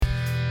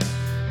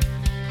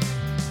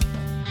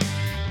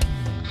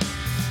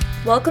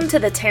Welcome to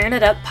the Tearing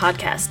It Up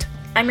podcast.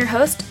 I'm your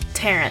host,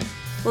 Taryn.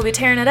 We'll be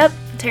tearing it up,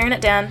 tearing it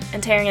down,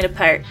 and tearing it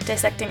apart,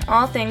 dissecting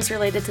all things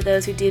related to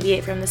those who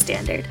deviate from the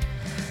standard.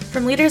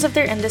 From leaders of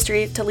their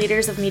industry to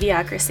leaders of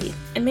mediocrity,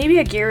 and maybe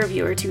a gear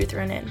review or two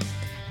thrown in.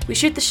 We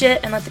shoot the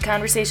shit and let the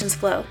conversations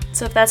flow,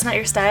 so if that's not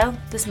your style,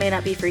 this may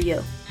not be for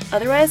you.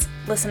 Otherwise,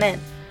 listen in.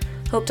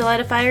 Hope to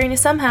light a fire in you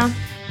somehow.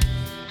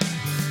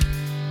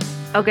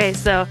 Okay,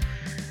 so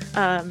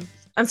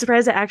I'm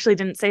surprised I actually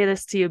didn't say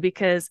this to you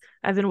because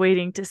I've been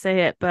waiting to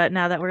say it, but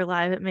now that we're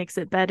live, it makes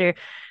it better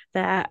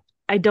that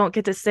I don't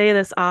get to say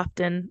this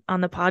often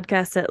on the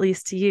podcast, at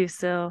least to you.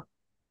 So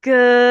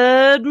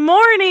good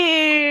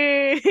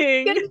morning.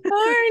 Good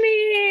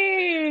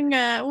morning.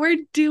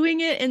 We're doing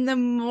it in the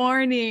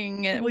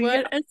morning.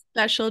 What a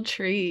special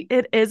treat.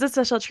 It is a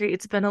special treat.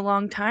 It's been a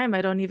long time.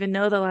 I don't even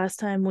know the last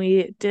time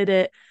we did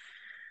it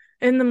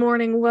in the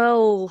morning.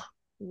 Well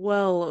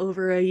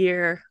over a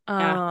year.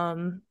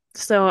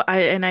 So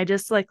I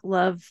just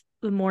love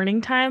the morning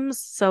times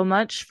so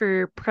much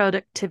for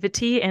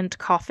productivity and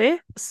coffee.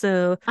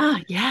 So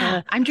I'm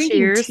drinking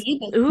cheers. tea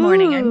this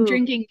morning. I'm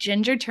drinking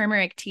ginger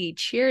turmeric tea.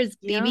 Cheers,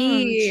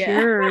 baby.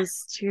 Yum,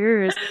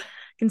 cheers. I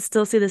can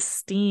still see the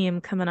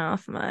steam coming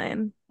off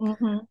mine,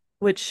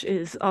 which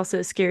is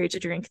also scary to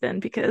drink then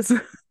because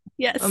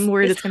yes, I'm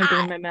worried it's gonna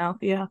burn my mouth.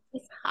 Yeah,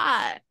 it's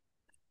hot.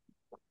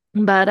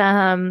 But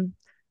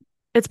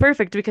it's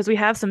perfect because we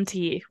have some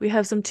tea. We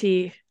have some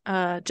tea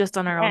just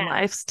on our own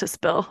lives to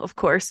spill, of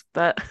course.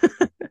 But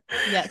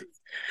yes.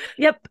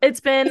 Yep,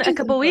 it's been Which a is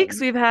couple important. weeks.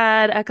 We've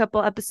had a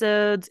couple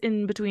episodes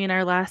in between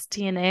our last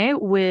TNA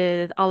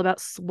with All About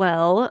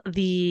Swell,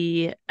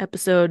 the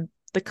episode,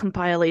 the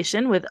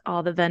compilation with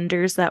all the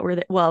vendors that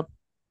were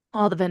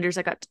all the vendors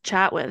I got to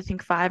chat with, I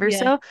think 5 or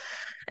so.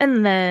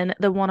 And then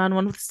the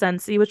one-on-one with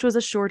Sensi, which was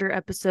a shorter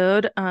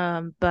episode,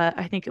 but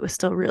I think it was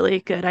still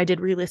really good. I did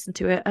re-listen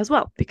to it as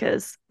well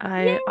because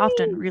I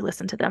often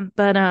re-listen to them.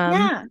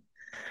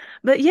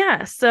 But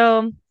yeah,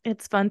 so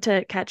it's fun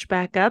to catch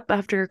back up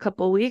after a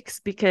couple weeks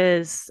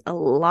because a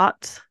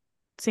lot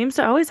seems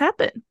to always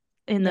happen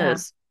in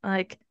those,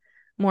 like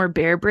more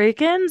bear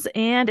break-ins,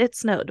 and it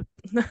snowed.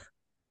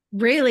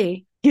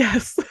 Really?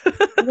 Yes.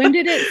 When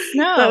did it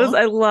snow?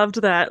 I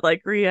loved that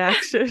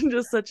reaction.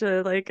 Just such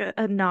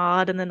a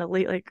nod and then a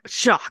late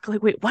shock.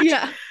 Wait, what?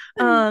 Yeah.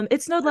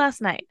 It snowed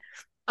last night.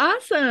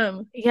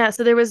 Awesome. Yeah,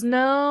 so there was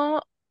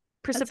no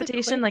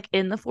precipitation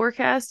in the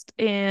forecast,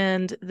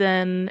 and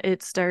then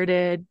it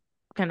started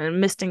kind of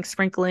misting,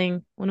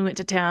 sprinkling when we went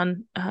to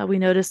town. We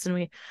noticed and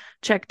we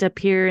checked up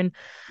here and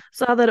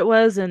saw that it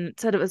was, and it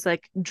said it was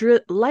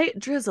light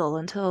drizzle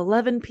until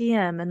 11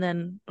 p.m. and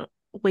then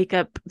wake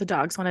up, the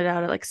dogs wanted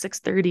out at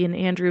 6:30, and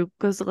Andrew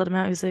goes to let him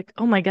out. He's like,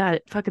 oh my god,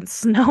 it fucking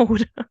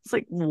snowed. I was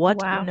like,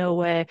 what? Wow. No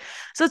way.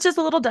 So it's just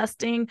a little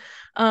dusting,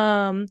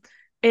 and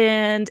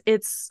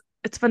it's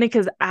funny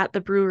because at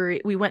the brewery,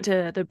 we went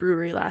to the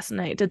brewery last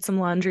night, did some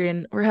laundry,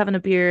 and we're having a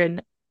beer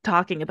and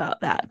talking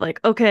about that.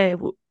 Okay,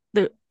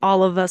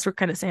 all of us were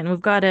kind of saying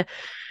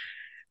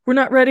we're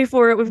not ready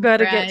for it. We've got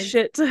to get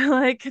shit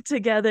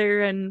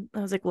together. And I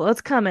was like, well, it's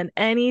coming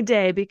any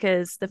day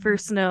because the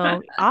first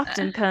snow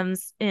often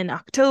comes in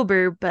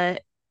October,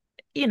 but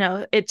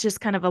it's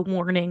just kind of a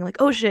warning,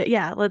 oh shit,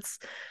 yeah, let's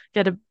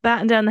get to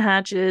batten down the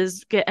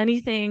hatches, get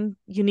anything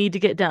you need to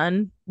get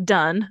done,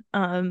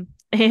 and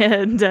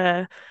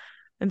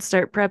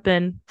start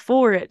prepping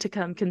for it to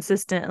come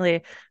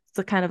consistently.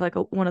 It's kind of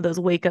one of those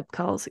wake up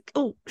calls,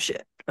 oh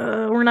shit,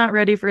 we're not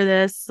ready for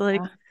this.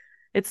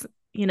 It's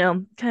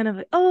kind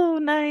of oh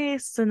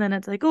nice, and then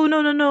it's oh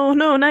no,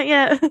 not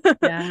yet.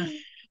 Yeah.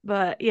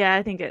 But yeah,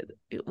 I think it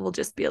will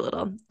just be a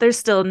little. There's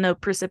still no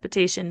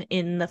precipitation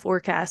in the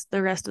forecast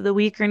the rest of the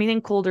week or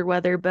anything colder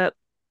weather, but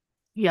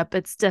yep,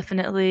 it's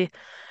definitely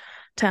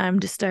time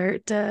to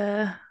start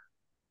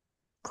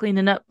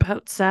cleaning up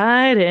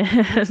outside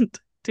and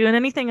doing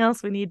anything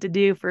else we need to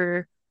do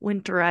for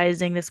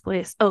winterizing this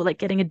place. Oh,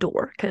 getting a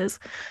door because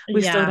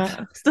we still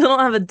don't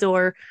have a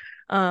door.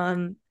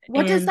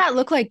 What does that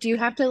look like? Do you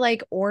have to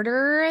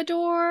order a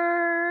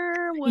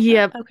door?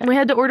 Yep. Okay. We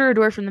had to order a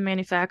door from the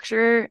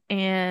manufacturer,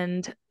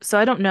 and so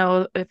I don't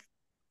know if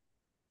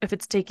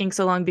it's taking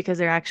so long because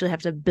they actually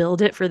have to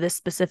build it for this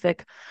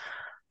specific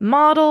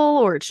model,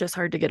 or it's just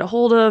hard to get a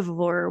hold of,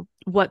 or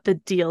what the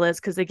deal is,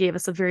 because they gave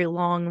us a very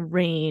long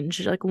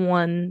range,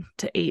 1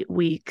 to 8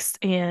 weeks,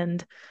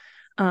 and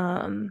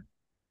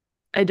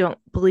I don't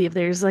believe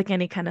there's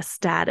any kind of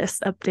status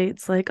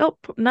updates oh,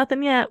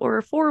 nothing yet,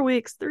 or 4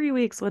 weeks, 3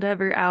 weeks,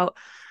 whatever out.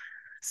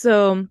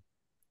 So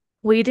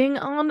waiting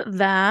on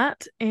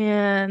that,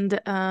 and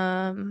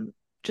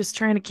just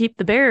trying to keep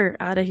the bear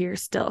out of here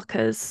still,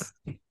 because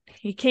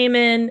he came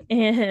in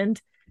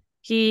and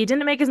he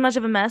didn't make as much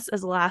of a mess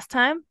as last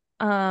time.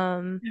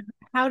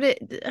 How did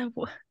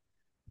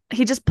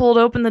he just pulled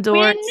open the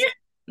door?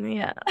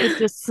 Yeah, it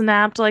just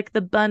snapped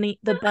the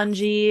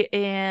bungee,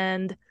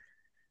 and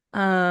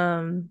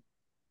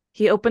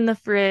he opened the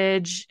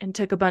fridge and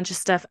took a bunch of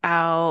stuff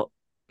out,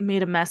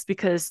 made a mess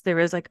because there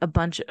was a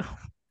bunch of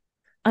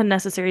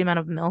unnecessary amount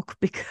of milk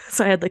because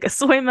I had like a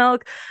soy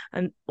milk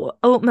and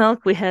oat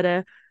milk. We had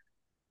a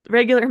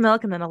regular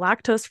milk and then a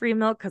lactose free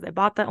milk because I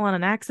bought that one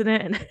on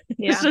accident. And it's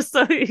Yeah. just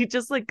so he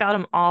just like got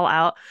them all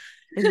out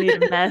and made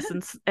a mess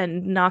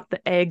and knocked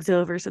the eggs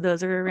over. So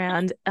those are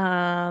around.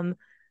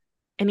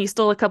 And he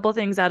stole a couple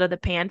things out of the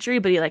pantry,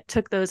 but he like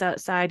took those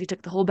outside. He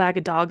took the whole bag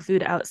of dog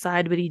food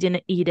outside, but he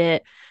didn't eat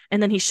it.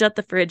 And then he shut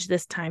the fridge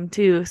this time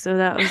too. So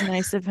that was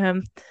nice of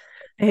him.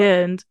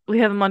 And we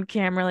have him on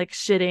camera like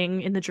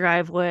shitting in the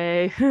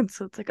driveway. And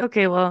so it's like,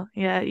 okay, well,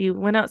 yeah, you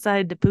went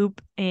outside to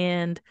poop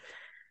and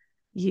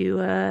you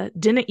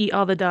didn't eat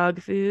all the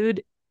dog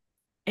food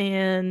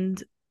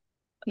and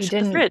You shut the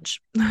didn't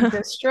fridge.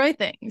 destroy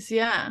things.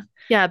 Yeah.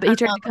 Yeah, but he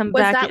tried to come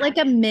Was back. that like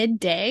a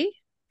midday?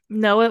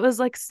 No, it was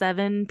like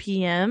 7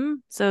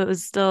 p.m. So it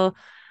was still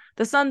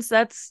the sun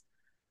sets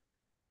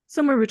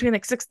somewhere between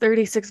like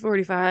 6:30,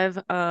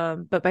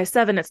 6:45. But by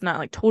 7 it's not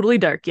like totally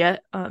dark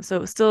yet. So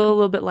it was still a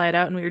little bit light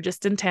out and we were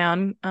just in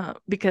town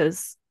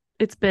because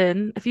it's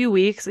been a few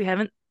weeks. We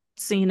haven't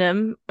seen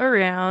him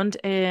around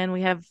and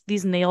we have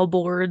these nail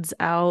boards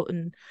out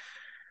and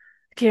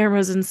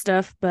cameras and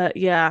stuff. But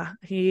yeah,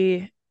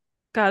 he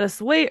got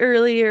us way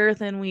earlier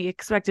than we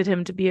expected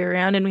him to be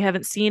around, and we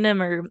haven't seen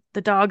him, or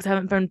the dogs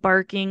haven't been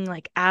barking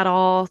like at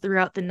all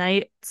throughout the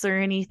nights or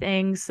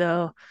anything.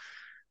 So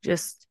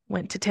just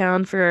went to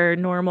town for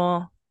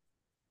normal.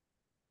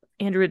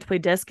 Andrew went to play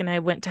disc and I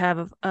went to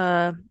have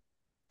a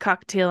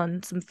cocktail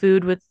and some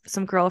food with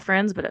some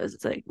girlfriends, but I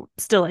was like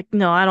still like,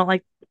 no, I don't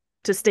like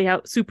to stay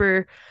out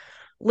super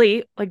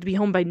late, like to be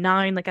home by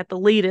 9 like at the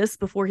latest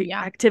before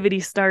Yeah.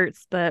 activity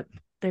starts. But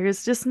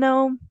there's just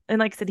no, and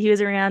like I said, he was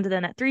around. And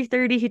then at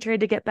 3:30 he tried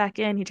to get back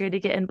in. He tried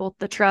to get in both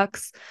the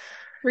trucks.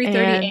 3:30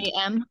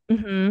 And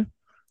a.m.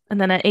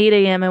 and then at 8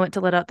 a.m I went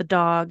to let out the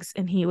dogs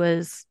and he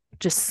was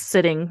just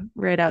sitting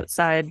right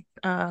outside,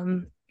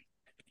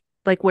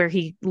 like where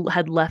he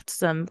had left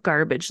some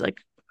garbage, like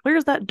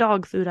where's that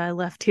dog food I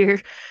left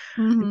here.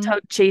 And Mm-hmm.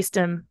 Tug chased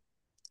him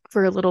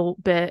for a little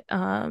bit,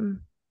 and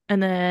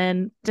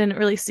then didn't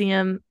really see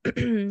him.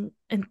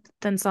 And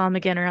then saw him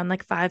again around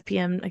like 5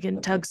 p.m.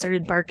 Again, Tug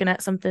started barking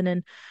at something,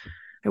 and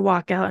I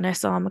walk out and I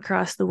saw him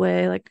across the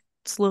way, like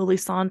slowly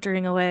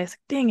sauntering away. I was like,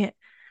 dang it.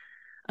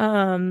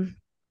 Um,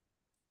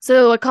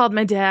 so I called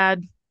my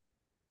dad.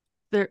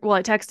 Well,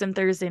 I texted him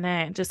Thursday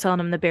night, just telling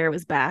him the bear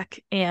was back.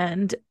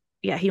 And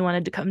yeah, he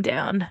wanted to come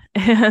down.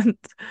 And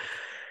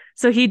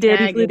so he did.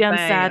 He Yeah, flew good down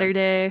bye.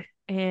 Saturday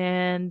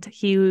and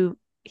he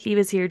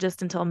was here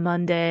just until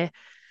Monday.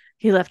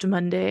 He left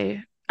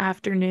Monday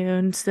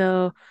afternoon.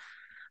 So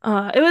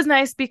it was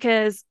nice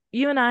because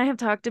you and I have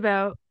talked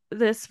about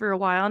this for a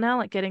while now,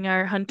 like getting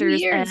our 2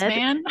 hunter's years, ed.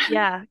 man.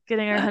 Yeah,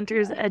 getting our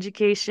hunter's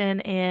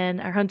education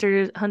and our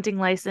hunting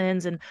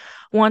license and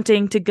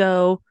wanting to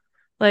go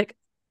like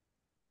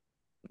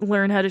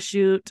learn how to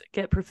shoot,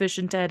 get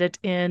proficient at it,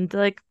 and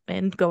like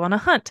and go on a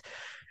hunt.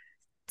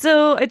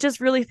 So it just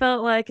really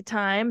felt like a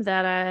time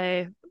that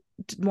I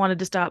wanted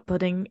to stop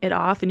putting it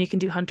off. And you can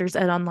do Hunter's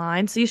Ed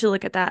online, so you should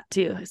look at that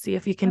too. See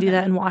if you can do Okay.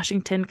 that in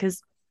Washington,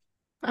 because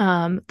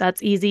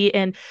that's easy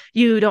and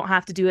you don't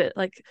have to do it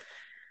like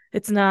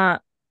it's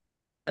not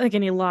like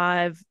any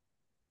live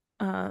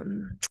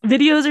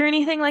videos or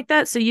anything like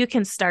that, so you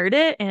can start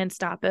it and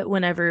stop it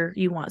whenever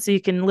you want. So you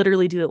can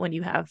literally do it when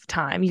you have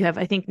time. You have,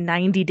 I think,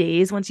 90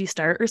 days once you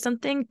start or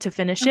something to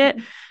finish it,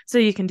 Okay. so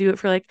you can do it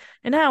for like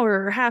an hour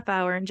or a half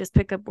hour and just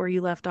pick up where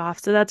you left off.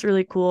 So that's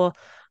really cool.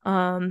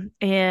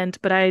 And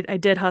but I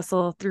did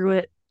hustle through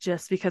it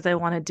just because I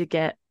wanted to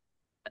get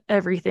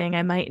everything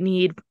I might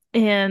need.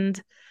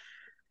 And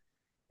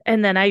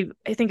then I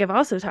think I've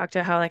also talked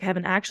about how like I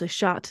haven't actually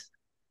shot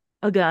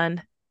a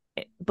gun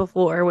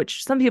before,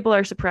 which some people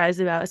are surprised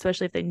about,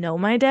 especially if they know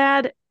my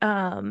dad.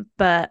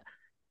 But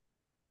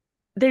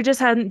there just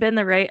hadn't been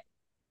the right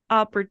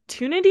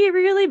opportunity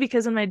really,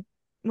 because when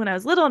I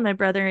was little and my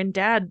brother and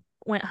dad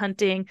went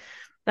hunting,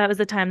 that was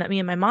the time that me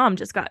and my mom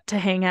just got to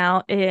hang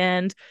out,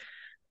 and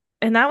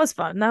that was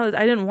fun. That was,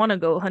 I didn't want to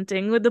go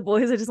hunting with the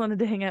boys. I just wanted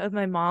to hang out with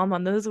my mom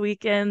on those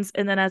weekends.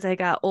 And then as I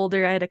got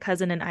older, I had a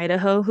cousin in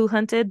Idaho who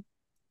hunted,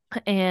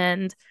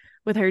 and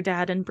with her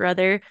dad and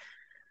brother.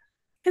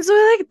 And so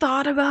I like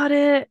thought about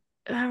it.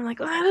 And I'm like,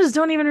 well, I just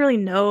don't even really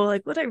know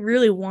like what I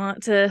really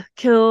want to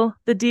kill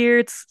the deer.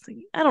 It's like,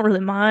 I don't really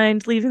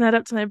mind leaving that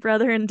up to my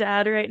brother and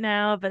dad right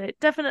now, but it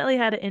definitely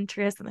had an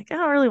interest. I'm like, I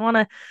don't really want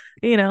to,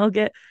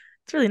 get.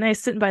 It's really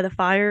nice sitting by the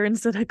fire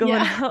instead of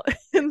going Yeah. out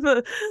in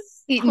the.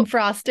 Eating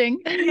frosting.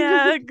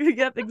 Yeah,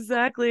 yep,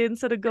 exactly.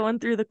 Instead of going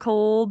through the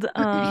cold.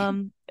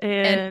 And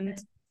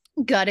And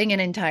gutting an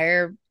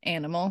entire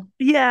animal.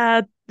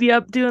 yeah,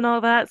 yep, doing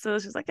all that. So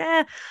it's just like,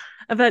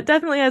 But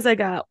definitely as I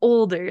got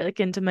older, like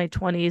into my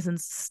 20s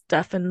and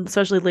stuff, and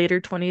especially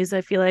later 20s,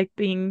 I feel like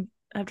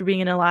after being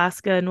in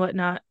Alaska and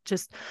whatnot,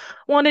 just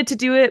wanted to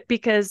do it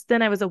because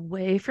then I was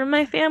away from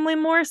my family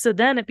more. So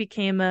then it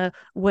became a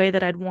way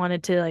that I'd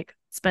wanted to like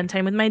spend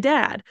time with my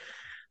dad,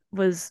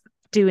 was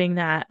doing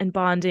that and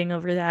bonding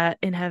over that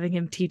and having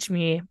him teach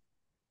me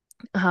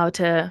how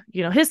to,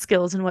 his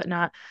skills and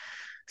whatnot.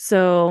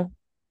 So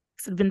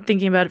I've been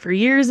thinking about it for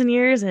years and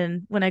years.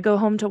 And when I go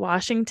home to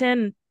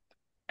Washington,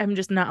 I'm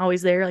just not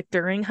always there like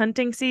during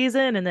hunting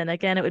season. And then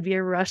again, it would be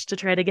a rush to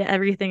try to get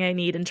everything I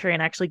need and try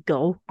and actually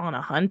go on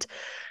a hunt.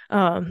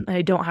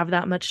 I don't have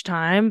that much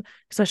time,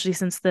 especially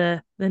since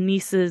the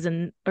nieces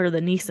and or the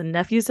niece and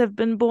nephews have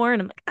been born.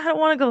 I'm like, I don't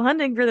want to go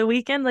hunting for the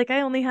weekend. Like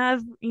I only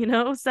have,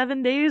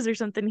 7 days or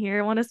something here.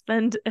 I want to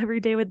spend every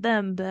day with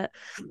them. Yeah.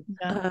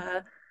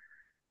 Uh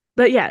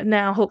but yeah,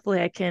 now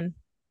hopefully I can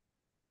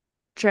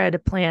try to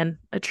plan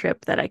a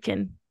trip that I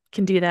can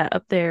do that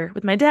up there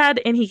with my dad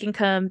and he can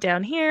come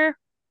down here.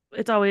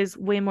 It's always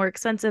way more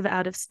expensive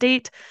out of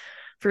state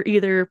for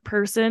either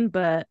person,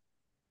 but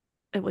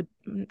it would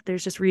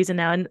there's just reason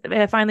now. And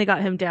I finally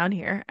got him down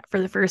here for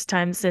the first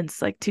time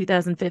since like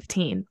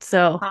 2015.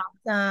 So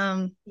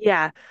Awesome.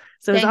 yeah.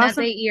 So it's Dang, that's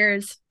awesome. 8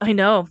 years. I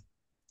know.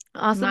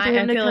 Awesome for I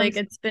him to feel come. like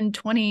it's been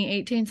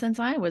 2018 since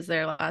I was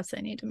there last.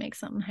 I need to make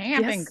something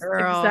happen, Yes,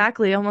 girl.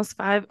 exactly. Almost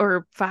 5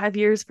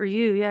 years for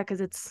you. Yeah, because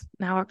it's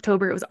now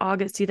October. It was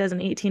August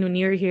 2018 when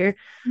you were here.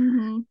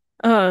 Hmm.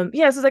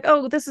 Yeah, so it's like,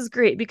 oh, this is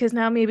great because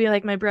now maybe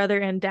like my brother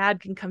and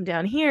dad can come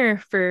down here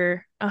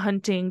for a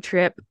hunting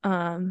trip.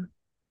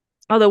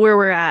 Although where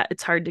we're at,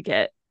 it's hard to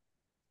get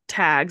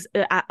tags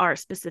at our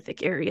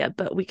specific area,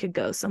 but we could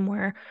go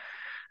somewhere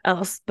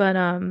else. But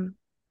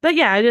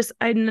yeah,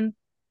 I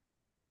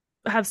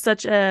have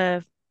such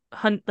a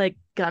hunt like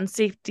gun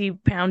safety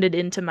pounded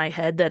into my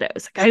head that I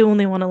was like, I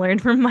only want to learn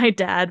from my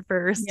dad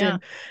first, Yeah.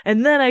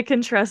 and then I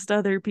can trust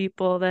other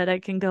people that I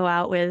can go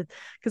out with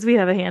because we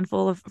have a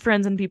handful of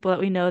friends and people that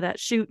we know that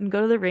shoot and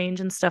go to the range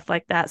and stuff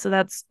like that. So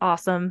that's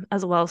awesome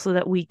as well, so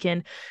that we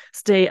can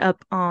stay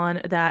up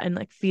on that and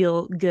like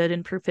feel good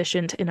and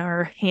proficient in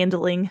our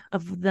handling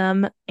of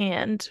them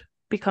and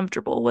be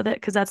comfortable with it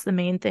because that's the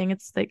main thing.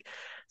 It's like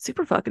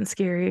super fucking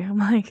scary. I'm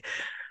like,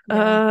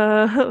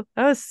 Yeah.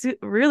 I was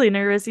really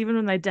nervous even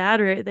with my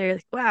dad right there.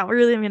 Like, wow,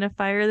 really? I'm gonna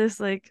fire this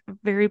like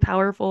very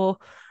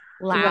powerful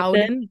Loud.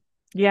 weapon.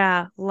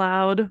 Yeah,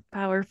 loud,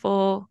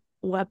 powerful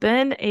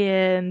weapon.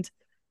 And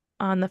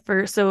on the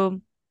first,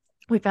 so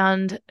we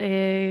found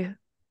a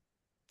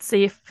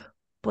safe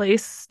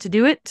place to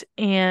do it.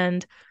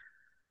 And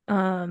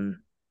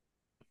um,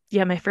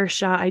 yeah, my first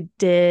shot, I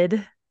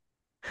did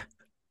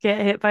get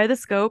hit by the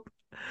scope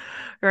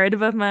right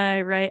above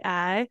my right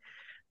eye,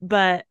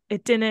 but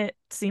it didn't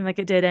seem like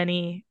it did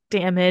any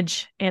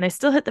damage, and I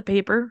still hit the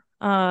paper.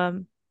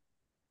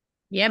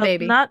 Yeah,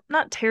 baby. Not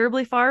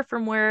terribly far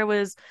from where I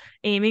was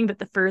aiming, but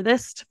the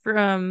furthest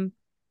from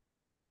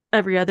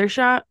every other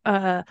shot.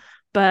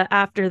 But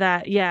after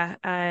that, yeah,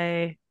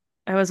 I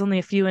was only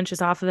a few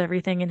inches off of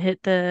everything and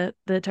hit the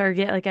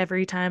target like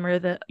every time, or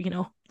the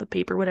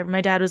paper, whatever.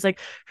 My dad was like,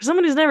 for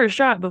someone who's never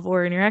shot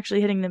before and you're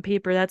actually hitting the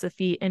paper, that's a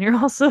feat. And you're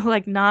also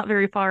like not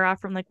very far off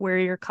from like where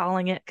you're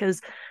calling it,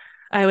 because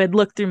I would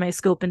look through my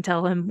scope and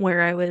tell him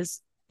where I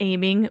was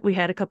aiming. We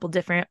had a couple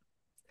different,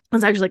 it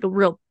was actually like a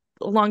real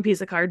long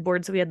piece of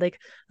cardboard. So we had like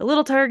a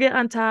little target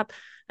on top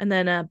and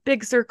then a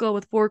big circle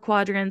with 4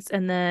 quadrants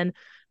and then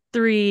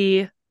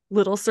 3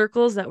 little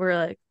circles that were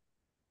like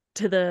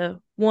to the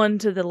one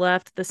to the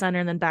left, the center,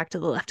 and then back to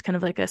the left, kind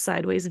of like a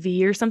sideways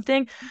V or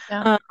something.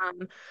 Yeah.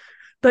 Um,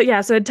 but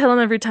yeah, so I'd tell him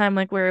every time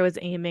like where I was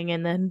aiming,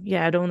 and then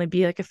yeah, it'd only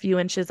be like a few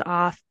inches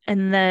off.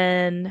 And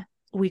then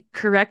we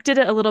corrected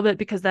it a little bit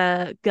because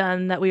the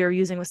gun that we were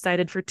using was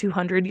sighted for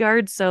 200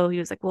 yards. So he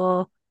was like,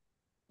 well,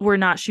 we're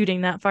not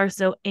shooting that far.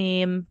 So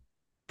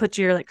put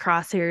your like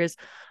crosshairs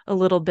a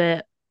little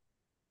bit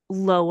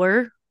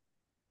lower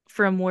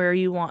from where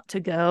you want to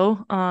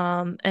go.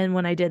 And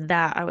when I did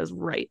that, I was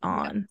right Yeah.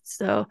 on.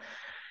 So,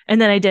 and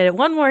then I did it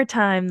one more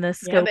time, the Yeah,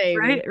 scope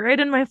baby. right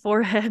in my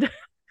forehead.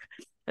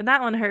 And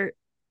that one hurt.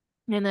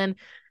 And then,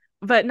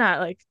 but not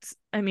like,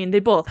 I mean, they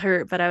both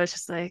hurt, but I was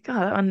just like, oh,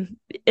 that one,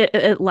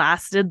 it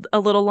lasted a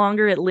little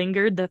longer. It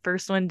lingered. The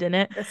first one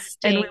didn't. The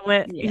And we sting.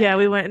 went, yeah, Yeah.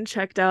 we went and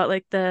checked out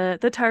like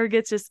the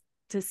targets just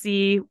to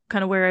see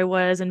kind of where I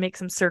was and make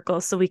some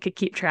circles so we could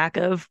keep track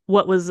of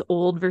what was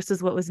old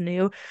versus what was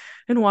new.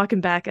 And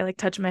walking back, I like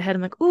touched my head.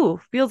 I'm like, ooh,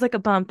 feels like a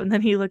bump. And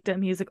then he looked at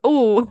me. He's like,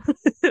 oh,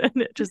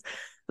 and it just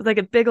was like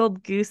a big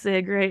old goose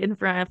egg right in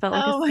front. I felt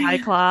like a Oh my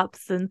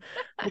cyclops. And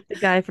like the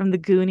guy from the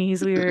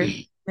Goonies, we were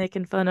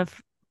making fun of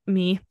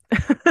me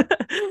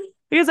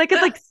because I could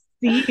God. like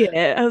see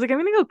it. I was like, I'm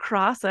gonna go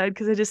cross-eyed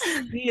because I just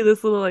see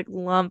this little like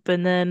lump.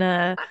 And then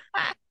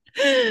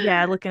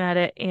yeah, looking at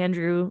it,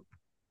 Andrew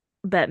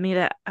bet me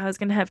that I was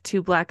gonna have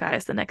 2 black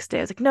eyes the next day.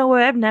 I was like, no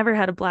way, I've never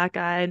had a black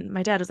eye. And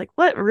my dad was like,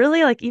 what,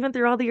 really? Like even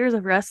through all the years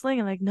of wrestling?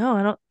 I'm like, no,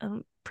 I don't,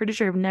 I'm pretty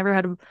sure I've never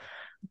had a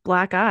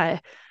black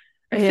eye.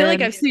 I feel like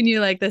And I've seen you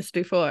like this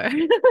before.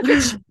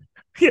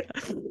 yeah.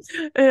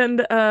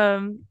 And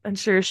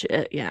sure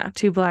shit, yeah,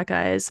 2 black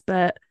eyes.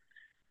 But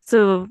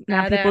so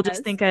now people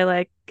just Badass. think I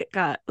like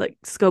got like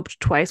scoped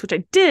twice, which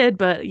I did,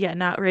 but yeah,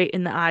 not right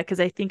in the eye because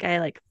I think I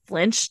like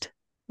flinched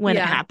when it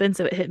Yeah. happened.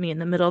 So it hit me in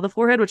the middle of the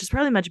forehead, which is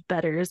probably much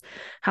better is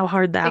how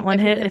hard that one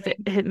hit. If it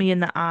Significantly. hit me in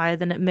the eye,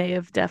 then it may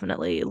have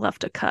definitely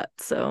left a cut.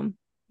 So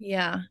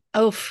Yeah.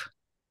 Oof.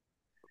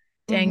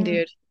 Dang, mhm.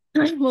 dude.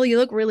 Well, you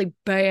look really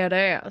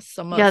badass,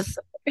 I must Yes.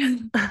 say.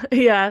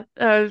 Yeah.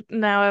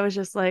 Now I was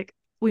just like,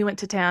 we went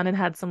to town and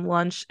had some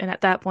lunch, and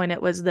at that point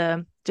it was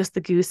the just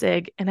the goose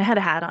egg, and I had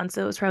a hat on,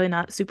 so it was probably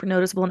not super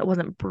noticeable, and it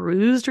wasn't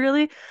bruised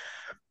really.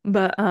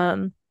 But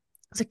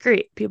it's like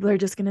great. People are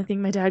just gonna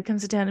think my dad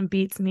comes to town and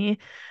beats me,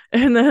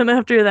 and then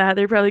after that,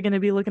 they're probably gonna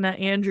be looking at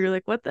Andrew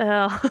like, what the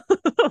hell?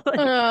 Like,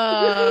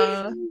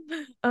 Uh,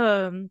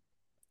 um,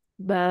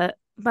 but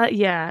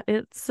yeah,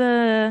 it's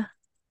a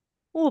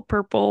little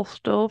purple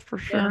still for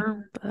yeah.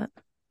 sure,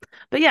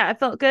 but yeah, I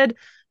felt good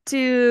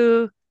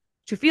to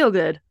feel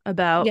good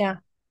about Yeah.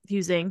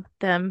 using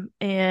them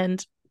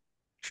and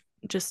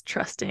just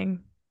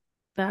trusting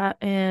that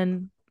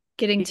and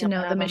Getting being to able know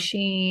to the have them.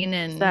 machine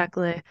and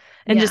Exactly.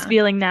 And just yeah,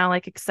 feeling now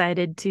like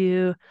excited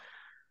to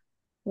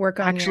work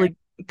on your actually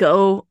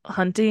go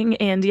hunting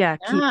and yeah,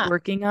 keep yeah.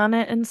 working on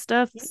it and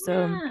stuff. So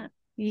I'm Yeah.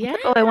 Yeah. like,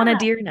 oh, I want a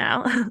deer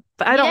now.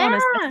 But I don't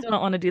want to, I Yeah. still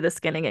don't want to do the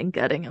skinning and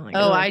gutting. I'm like,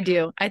 Oh, oh, I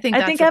do. I think I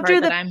that's think the part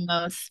after that the, I'm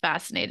most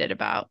fascinated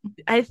about.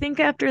 I think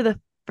after the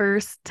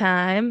first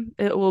time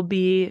it will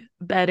be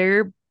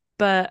better,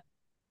 but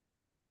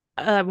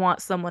I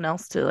want someone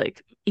else to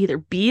like either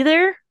be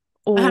there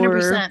or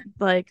 100%.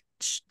 like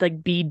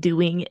like be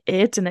doing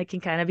it and I can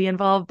kind of be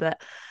involved, but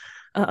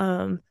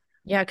um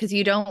Yeah, because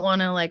you don't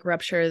want to like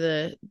rupture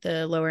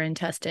the lower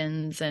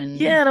intestines yeah,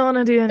 and I don't want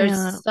to do any of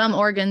there's that. some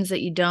organs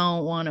that you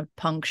don't want to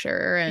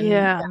puncture and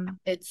Yeah.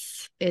 yeah,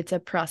 it's a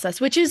process,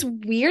 which is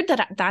weird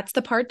that that's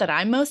the part that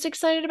I'm most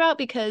excited about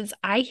because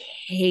I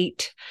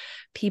hate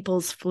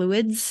people's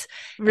fluids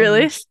and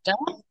Really? stuff.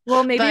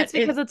 Well, maybe But it's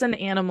it because it's an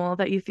animal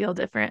that you feel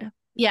different.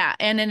 yeah,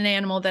 and an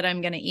animal that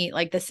I'm gonna eat,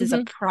 like this is a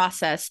Hmm.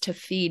 process to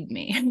feed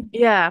me.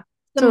 Yeah,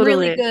 Some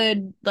really totally.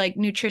 good, like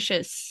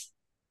nutritious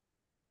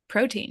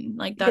protein.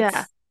 Like Yeah.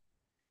 that's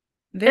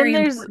very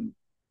And there's important.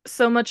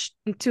 so much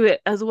to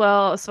it as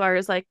well as far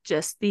as like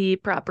just the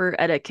proper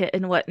etiquette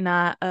and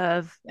whatnot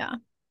of Yeah.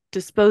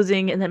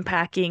 disposing and then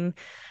packing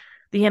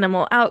the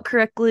animal out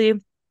correctly,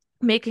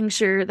 making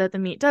sure that the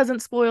meat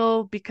doesn't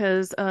spoil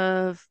because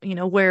of,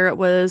 where it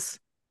was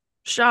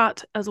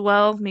shot as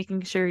well,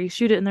 making sure you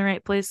shoot it in the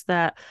right place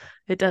that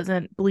it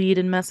doesn't bleed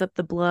and mess up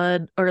the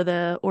blood or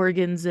the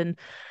organs and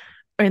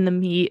the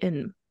meat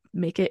and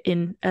make it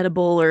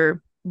inedible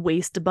or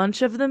waste a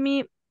bunch of the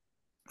meat.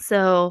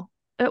 So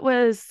it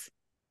was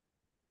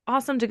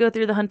awesome to go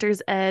through the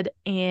hunter's ed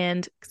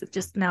and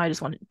just now I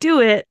just want to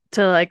do it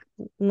to like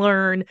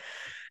learn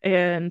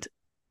and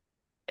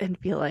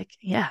feel like,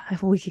 yeah,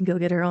 we can go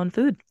get our own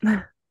food.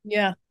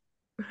 Yeah.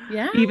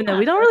 Yeah. Even though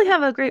we don't really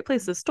have a great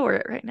place to store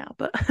it right now,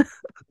 but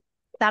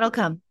That'll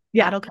come.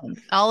 yeah, That'll come.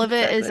 All of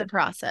it is a exactly.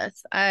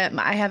 process.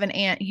 I have an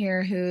aunt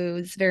here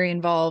who's very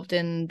involved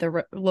in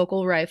the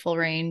local rifle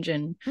range.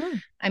 And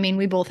Mm. I mean,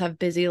 we both have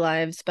busy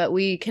lives, but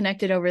we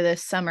connected over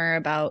this summer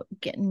about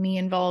getting me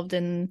involved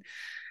in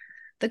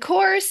the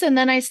course. And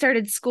then I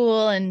started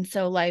school. And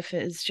so life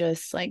is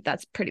just like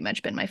that's pretty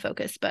much been my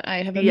focus. But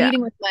I have a Yeah.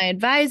 meeting with my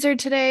advisor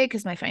today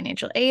because my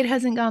financial aid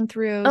hasn't gone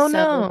through. Oh So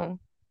no.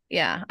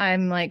 yeah,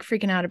 I'm like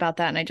freaking out about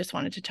that. And I just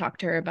wanted to talk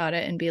to her about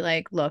it and be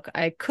like, look,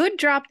 I could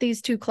drop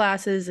these two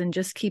classes and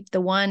just keep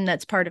the one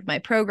that's part of my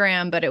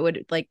program, but it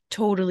would like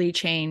totally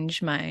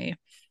change my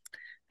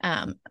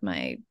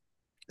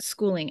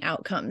schooling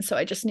outcomes. So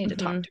I just need to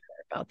talk Hmm. to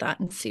her about that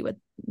and see what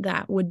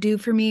that would do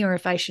for me, or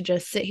if I should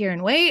just sit here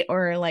and wait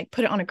or like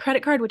put it on a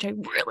credit card, which I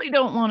really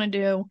don't want to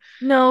do.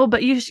 No,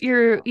 but you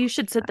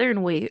should sit there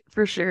and wait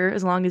for sure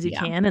as long as you Yeah.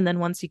 can, and then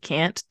once you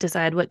can't,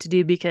 decide what to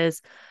do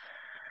because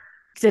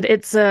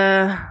it's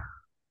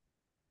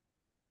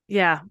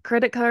yeah,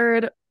 credit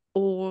card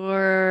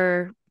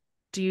or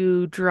do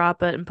you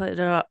drop it and put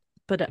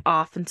it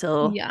off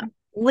until Yeah.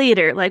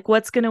 later? Like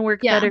what's going to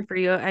work Yeah. better for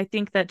you? I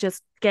think that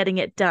just getting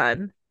it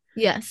done.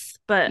 Yes.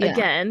 But Yeah.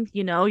 again,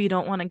 you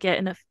don't want to get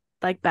in a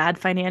like bad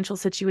financial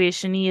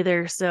situation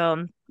either.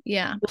 So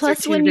Yeah. those are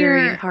Plus, two when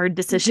very you're hard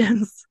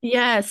decisions.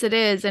 yes, it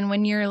is. And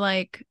when you're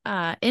like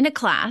in a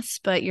class,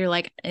 but you're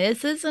like,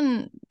 this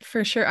isn't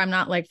for sure. I'm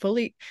not like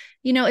fully,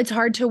 it's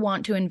hard to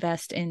want to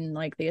invest in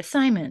like the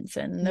assignments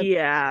and the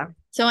Yeah.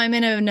 so I'm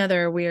in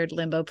another weird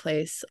limbo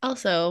place.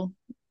 Also,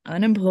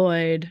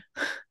 unemployed.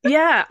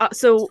 Yeah,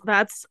 so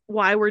that's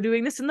why we're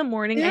doing this in the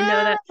morning. I know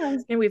Yeah.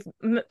 that, and we've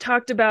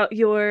talked about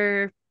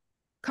your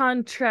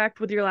contract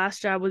with your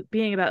last job with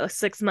being about like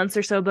 6 months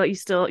or so, but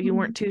you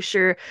weren't Mhm. too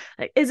sure,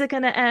 like, is it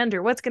going to end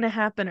or what's going to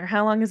happen or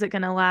how long is it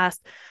going to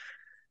last?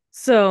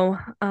 So,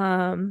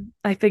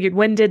 I figured,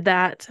 when did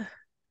that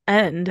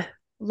end?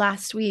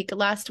 Last week,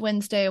 last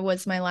Wednesday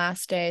was my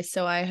last day.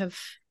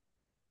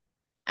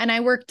 And I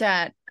worked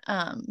at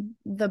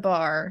the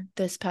bar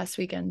this past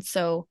weekend.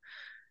 So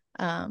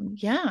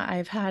yeah,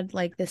 I've had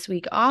like this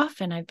week off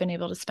and I've been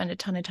able to spend a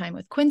ton of time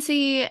with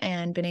Quincy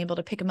and been able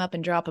to pick him up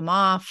and drop him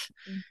off.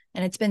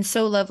 And it's been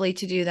so lovely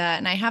to do that.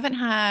 And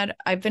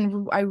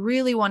I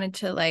really wanted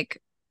to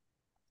like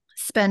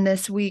spend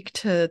this week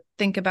to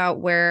think about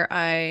where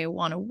I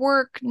want to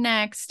work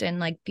next and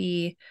like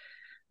be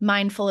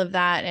mindful of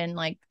that and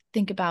like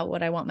think about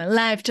what I want my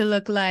life to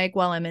look like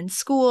while I'm in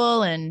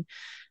school. And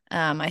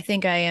I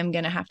think I am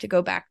going to have to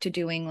go back to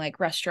doing like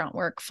restaurant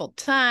work full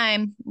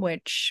time,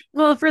 which,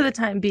 Well, for the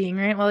time being,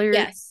 right? While you're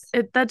yes,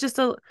 that just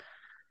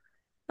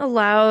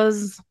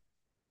allows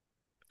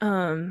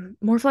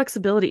more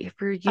flexibility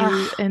for a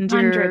you and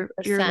hundred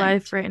your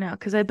life percent. right now,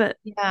 because I bet,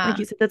 like Yeah.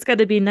 you said, that's got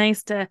to be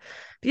nice to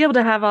be able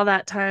to have all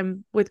that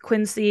time with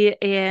Quincy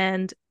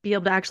and be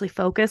able to actually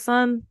focus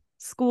on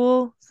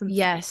school, since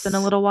it's been a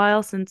Yes. little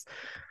while since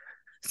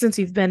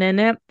you've been in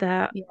it,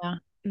 that Yeah.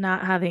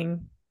 not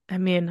having, I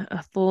mean,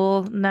 a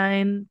full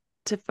 9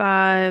 to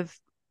 5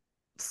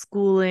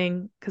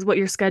 schooling, because what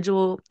your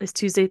schedule is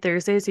Tuesday,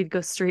 Thursday, so you'd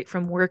go straight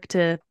from work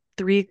to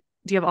three.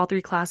 Do you have all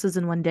three classes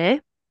in one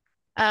day?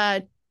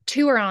 Uh,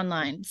 two are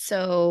online.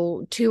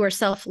 So two are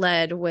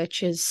self-led,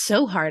 which is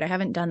so hard. I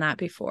haven't done that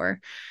before.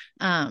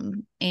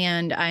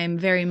 And I'm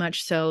very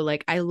much so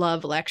like I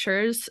love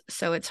lectures.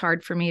 So it's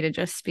hard for me to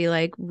just be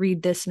like,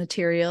 read this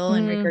material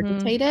and Mm-hmm.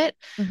 regurgitate it.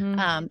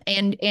 Mm-hmm.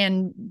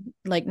 And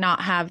like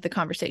not have the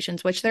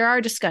conversations, which there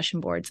are discussion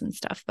boards and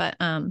stuff, but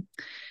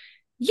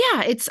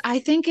yeah, I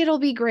think it'll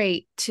be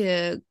great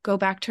to go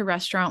back to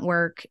restaurant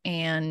work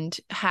and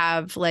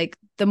have like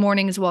the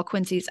mornings while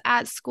Quincy's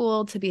at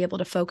school to be able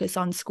to focus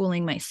on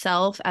schooling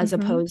myself as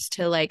Mm-hmm. opposed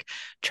to like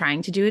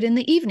trying to do it in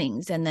the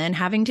evenings and then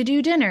having to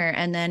do dinner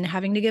and then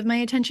having to give my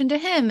attention to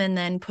him and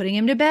then putting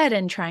him to bed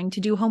and trying to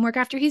do homework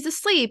after he's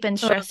asleep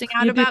and Oh, stressing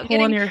out you'd be about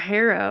pulling getting, your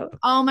hair out.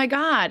 oh my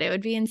God, it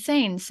would be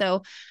insane.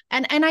 So,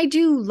 and I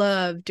do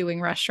love doing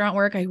restaurant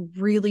work. I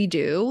really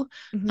do.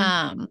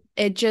 Mm-hmm.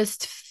 It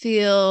just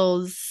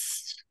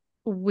feels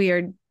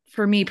weird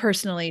for me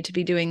personally to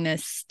be doing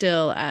this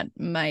still at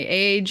my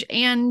age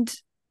and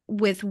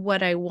with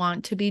what I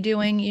want to be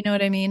doing. You know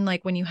what I mean?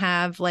 Like when you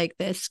have like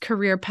this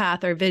career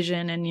path or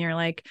vision and you're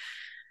like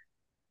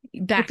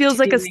It back to feels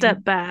like a doing,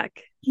 step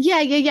back.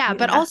 yeah.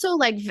 But Yeah. also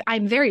like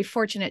I'm very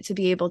fortunate to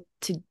be able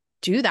to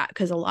do that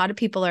because a lot of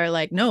people are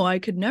like, no, I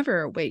could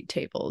never wait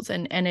tables.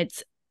 And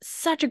it's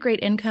such a great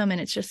income.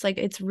 And it's just like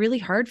it's really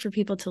hard for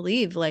people to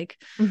leave. Like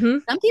Mm-hmm.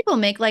 some people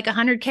make like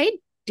 100K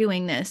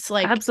doing this,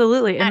 like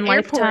Absolutely. at And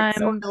airports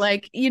or lifetime,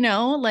 like,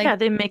 yeah, like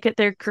they make it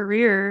their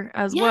career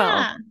as well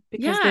yeah,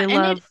 because yeah. they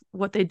And it love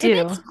what they and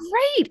do. it's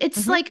great. It's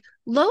Mm-hmm. like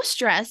low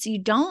stress. You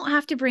don't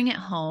have to bring it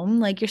home.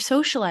 Like you're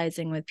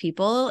socializing with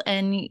people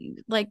and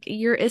like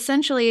you're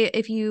essentially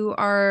if you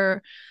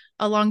are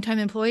a longtime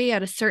employee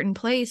at a certain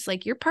place,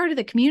 like you're part of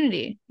the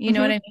community. You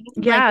know what Mm-hmm. I mean?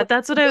 Like Yeah, when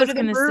that's what you I go was to the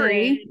gonna say.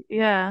 brewery,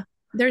 Yeah.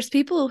 there's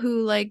people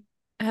who like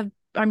have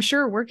I'm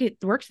sure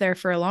worked there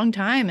for a long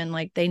time and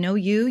like they know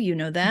you, you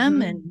know them,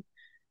 Mm-hmm. and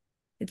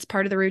it's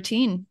part of the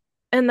routine.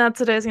 And that's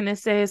what I was gonna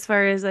say, as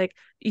far as like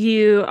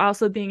you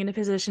also being in a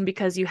position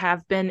because you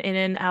have been in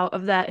and out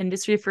of that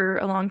industry for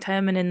a long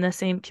time and in the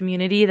same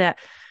community, that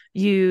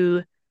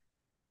you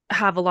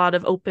have a lot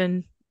of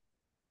open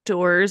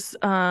doors,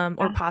 or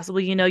Yeah.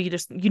 possibly, you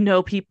just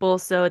people,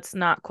 so it's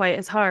not quite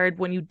as hard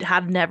when you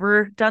have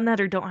never done that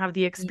or don't have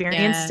the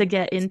experience Yeah. to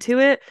get into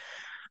it.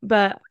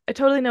 But I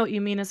totally know what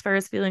you mean, as far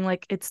as feeling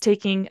like it's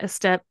taking a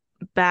step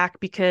back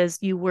because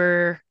you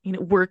were,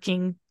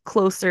 working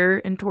closer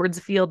and towards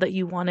the field that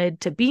you wanted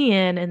to be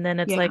in. And then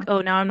it's like, Yeah.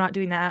 oh, now I'm not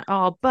doing that at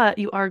all, but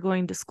you are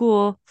going to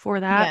school for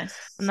that.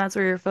 And Yes. that's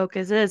where your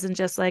focus is. And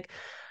just like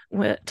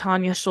what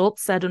Tanya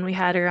Schultz said when we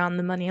had her on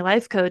the Money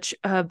Life Coach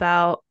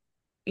about,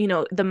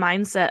 the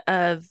mindset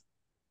of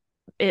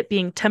it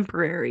being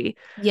temporary.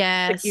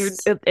 Like Yes.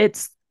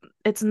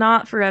 it's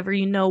not forever.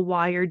 You know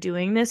why you're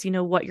doing this. You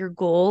know what your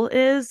goal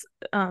is.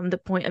 The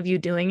point of you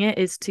doing it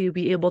is to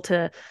be able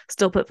to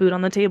still put food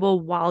on the table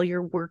while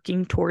you're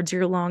working towards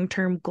your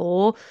long-term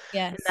goal.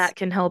 And Yes. that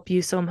can help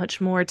you so much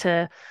more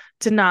to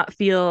not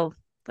feel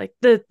like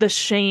the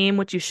shame,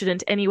 which you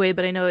shouldn't anyway,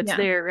 but I know it's Yeah.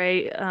 there,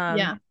 right?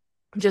 Yeah.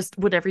 Just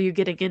whatever you're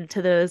getting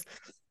into those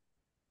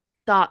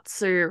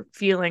thoughts or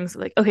feelings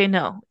like, okay,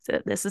 no,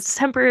 this is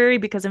temporary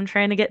because I'm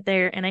trying to get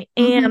there, and I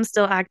Hmm. am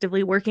still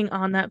actively working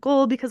on that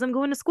goal because I'm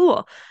going to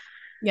school.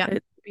 Yeah.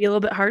 It'd be a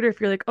little bit harder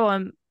if you're like,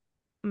 oh,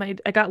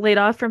 I got laid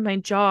off from my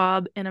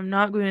job and I'm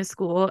not going to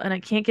school and I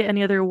can't get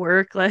any other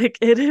work. Like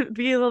it'd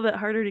be a little bit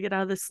harder to get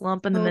out of the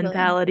slump and the Totally.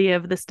 mentality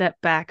of the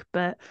step back.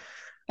 But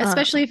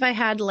Especially if I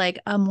had like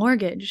a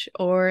mortgage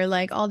or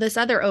like all this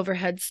other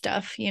overhead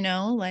stuff, like,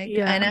 and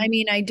yeah, I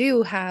mean, I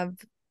do have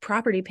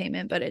property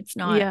payment, but it's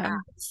not yeah,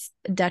 as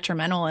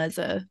detrimental as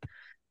a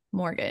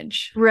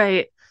mortgage.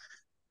 right.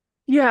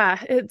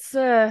 Yeah, it's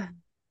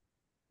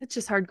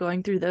just hard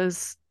going through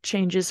those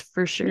changes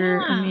for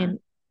sure. I Yeah. mean,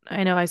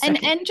 I know I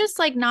second. And just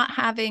like not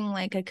having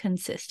like a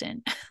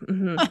consistent.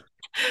 Mhm.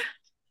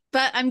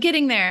 But I'm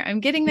getting there.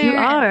 I'm getting You there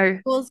and are.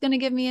 school's going to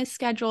give me a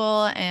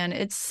schedule and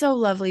it's so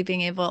lovely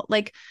being able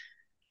like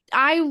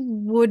I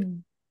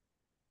would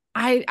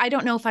I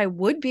don't know if I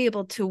would be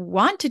able to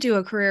want to do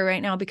a career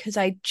right now because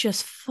I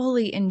just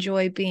fully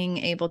enjoy being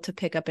able to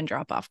pick up and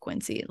drop off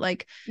Quincy.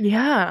 Like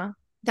Yeah,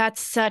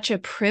 that's such a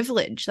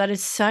privilege. That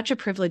is such a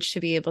privilege to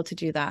be able to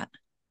do that.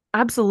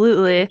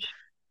 absolutely.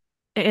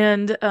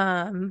 And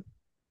oh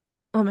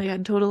my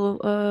God,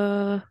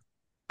 total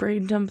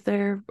brain dump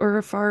there, or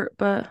a fart,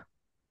 but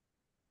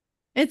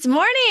It's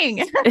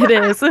morning. It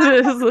is. It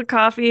is. The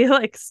coffee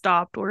like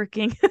stopped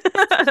working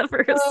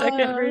for a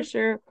second for Uh,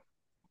 sure.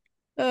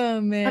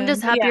 oh I'm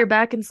just man. happy Yeah, you're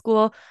back in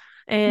school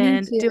me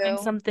and doing too.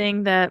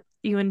 something that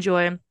you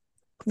enjoy,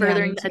 Yeah,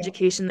 me furthering the too.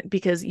 education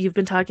because you've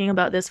been talking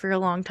about this for a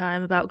long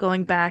time about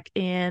going back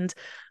and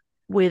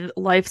with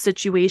life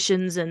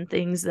situations and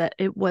things that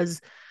it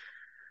was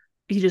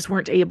you just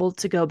weren't able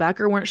to go back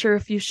or weren't sure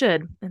if you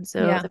should. And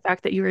so Yeah. the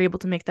fact that you were able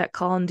to make that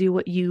call and do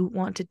what you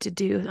wanted to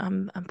do,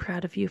 I'm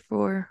proud of you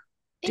for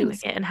doing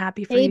Thanks, it and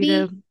happy for you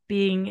to baby.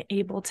 being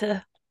able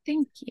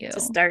Thank to you.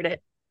 start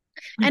it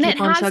and And it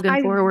keep on has,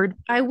 chugging forward.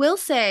 I will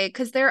say,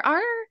 because there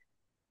are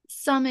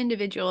some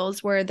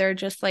individuals where they're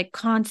just like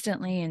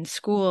constantly in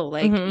school,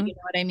 like, you Mm-hmm.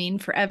 know what I mean,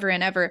 forever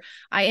and ever.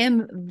 I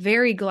am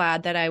very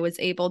glad that I was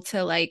able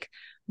to like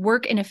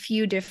work in a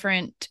few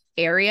different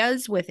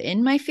areas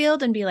within my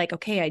field and be like,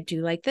 okay, I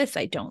do like this,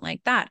 I don't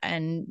like that.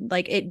 And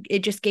like it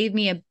just gave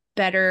me a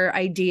better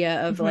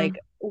idea of Mm-hmm. like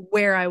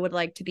where I would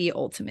like to be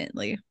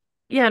ultimately.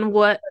 Yeah, and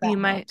what That you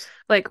might helps.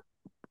 like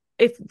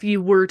if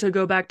you were to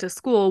go back to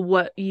school,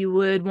 what you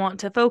would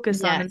want to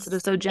focus on instead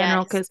of Yes. so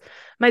general. Yes. Because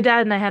my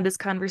dad and I had this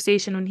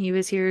conversation when he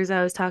was here as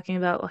I was talking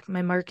about like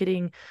my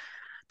marketing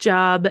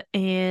job,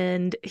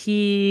 and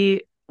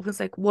he was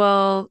like,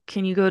 "Well,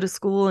 can you go to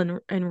school in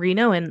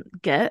Reno and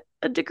get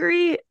a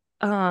degree?"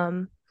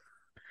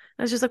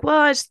 I was just like,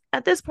 "Well,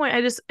 at this point,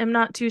 I just am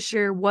not too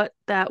sure what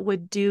that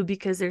would do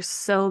because there's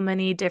so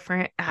many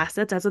different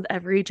assets, as with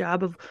every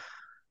job of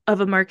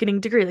a marketing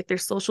degree. Like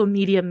there's social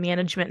media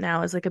management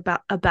now is like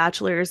about a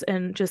bachelor's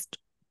and just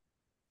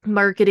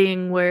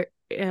marketing where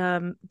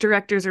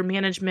directors or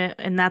management,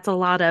 and that's a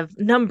lot of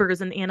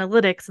numbers and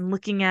analytics and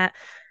looking at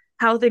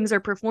how things are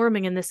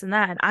performing and this and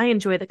that. And I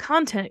enjoy the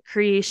content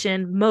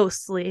creation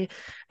mostly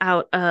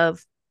out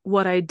of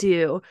what I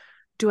do.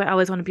 Do I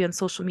always want to be on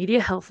social media?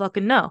 Hell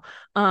fucking no.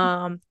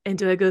 And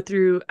do I go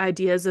through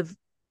ideas of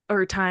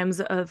or times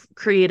of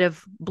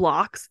creative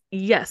blocks?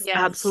 Yes, Yes.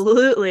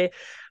 absolutely.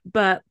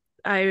 But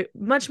I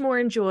much more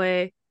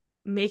enjoy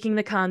making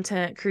the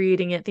content,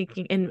 creating it,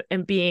 thinking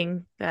and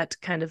being that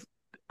kind of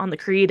on the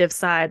creative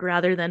side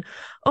rather than,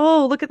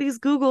 oh, look at these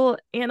Google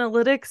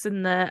analytics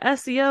and the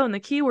SEO and the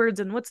keywords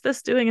and what's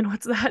this doing and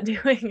what's that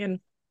doing. And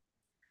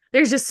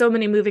there's just so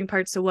many moving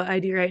parts to what I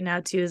do right now,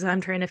 too, is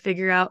I'm trying to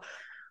figure out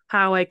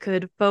how I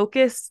could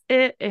focus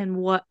it and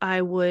what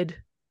I would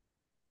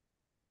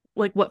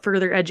like, what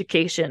further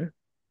education,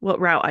 what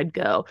route I'd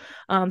go.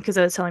 Because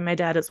I was telling my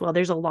dad as well,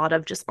 there's a lot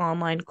of just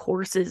online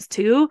courses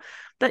too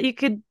that you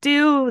could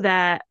do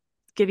that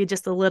give you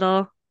just a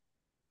little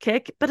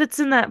kick, but it's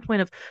in that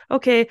point of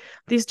okay,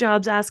 these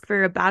jobs ask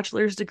for a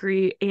bachelor's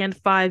degree and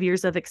 5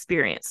 years of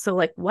experience, so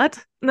like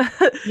what?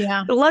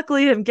 Yeah.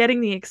 Luckily I'm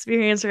getting the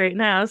experience right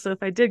now, so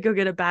if I did go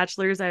get a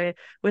bachelor's I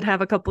would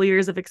have a couple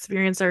years of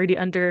experience already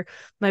under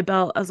my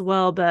belt as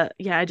well. But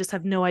yeah, I just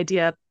have no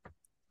idea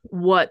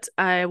what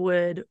I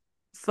would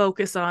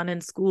focus on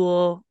in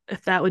school,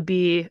 if that would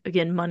be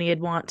again money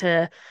I'd want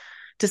to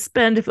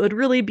spend, if it would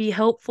really be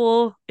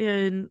helpful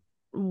in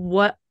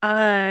what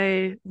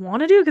I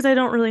want to do, because I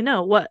don't really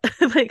know what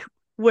like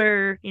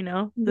where,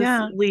 this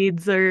Yeah.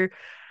 leads or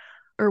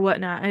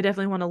whatnot. I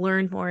definitely want to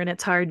learn more, and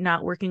it's hard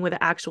not working with an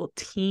actual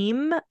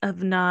team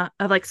of not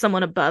of like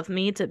someone above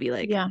me to be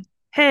like, Yeah.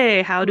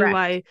 hey, how do Correct.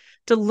 I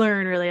to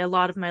learn. Really, a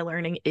lot of my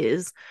learning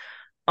is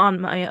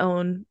on my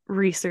own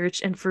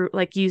research, and for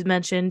like you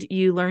mentioned,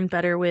 you learn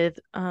better with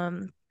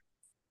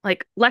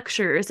like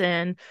lectures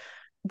and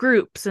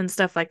groups and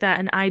stuff like that,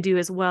 and I do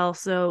as well.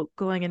 So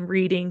going and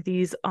reading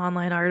these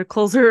online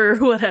articles or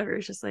whatever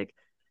is just like,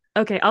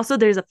 okay, also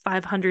there's a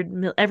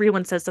 500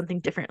 everyone says something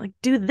different, like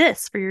do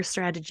this for your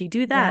strategy,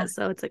 do Yeah. that.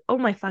 So it's like, oh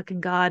my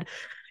fucking god,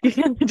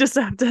 you just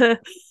have to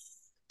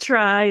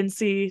try and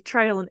see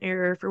trial and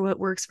error for what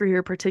works for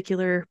your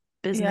particular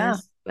Yeah.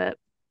 business. But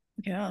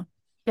Yeah.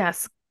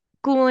 yes,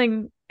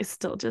 schooling is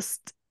still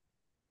just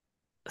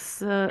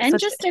And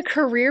such just a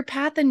career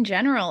path in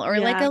general or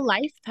like yeah. a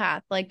life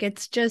path. Like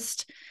it's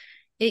just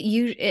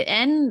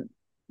and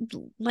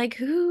like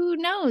who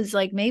knows?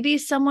 Like maybe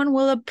someone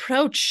will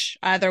approach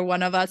either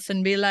one of us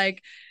and be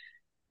like,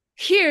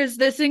 here's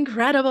this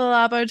incredible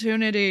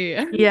opportunity.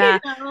 Yeah,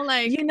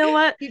 Like you know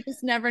what, you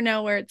just never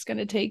know where it's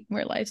gonna take,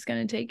 where life's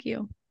gonna take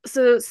you.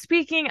 so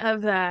speaking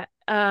of that,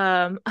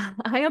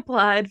 I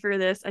applied for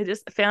this. I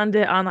just found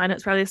it online.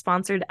 It's probably a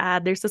sponsored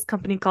ad. There's this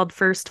company called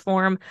First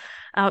Form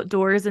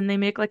Outdoors, and they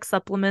make like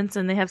supplements,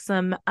 and they have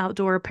some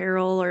outdoor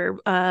apparel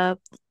or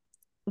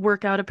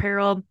workout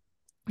apparel.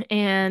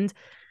 And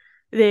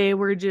they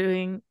were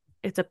doing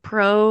it's a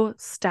pro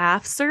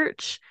staff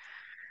search,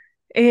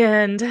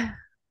 and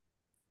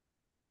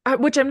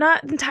which I'm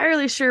not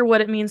entirely sure what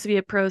it means to be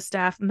a pro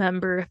staff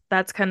member. If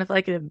that's kind of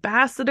like an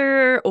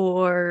ambassador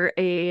or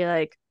a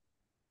like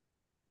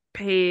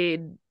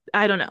paid,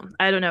 I don't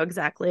know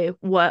exactly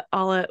what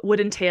all it would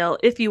entail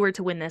if you were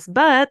to win this,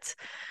 but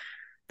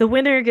the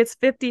winner gets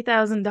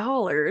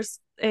 $50,000.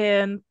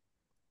 And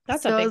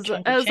That's a So big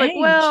chunk I of was like,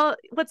 change. well,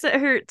 what's it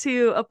hurt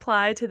to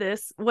apply to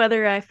this,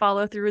 whether I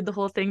follow through with the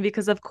whole thing?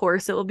 Because of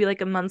course it will be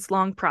like a months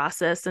long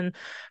process, and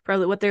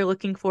probably what they're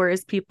looking for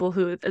is people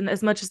who, and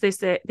as much as they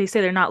say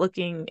they're not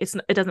looking,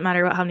 it doesn't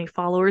matter about how many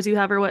followers you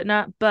have or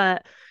whatnot,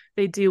 but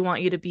they do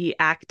want you to be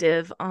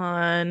active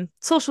on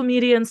social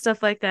media and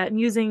stuff like that, and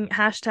using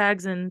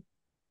hashtags and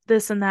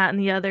this and that and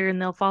the other,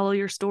 and they'll follow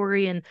your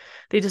story, and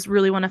they just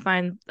really want to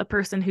find a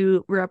person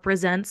who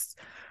represents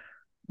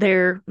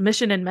their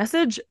mission and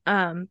message.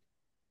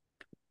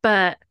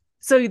 But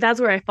so that's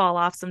where I fall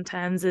off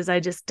sometimes, is I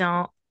just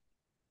don't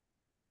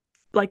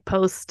like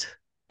post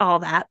all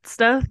that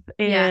stuff.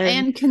 Yeah,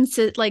 And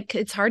and like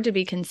it's hard to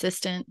be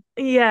consistent.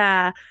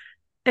 yeah,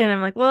 and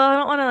I'm like, well, I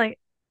don't want to like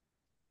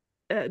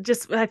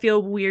just I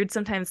feel weird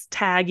sometimes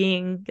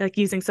tagging, like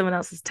using someone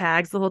else's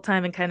tags the whole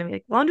time, and kind of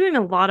like, well, I'm doing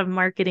a lot of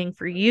marketing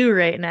for you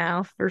right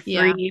now for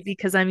Yeah. free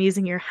because I'm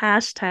using your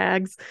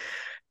hashtags.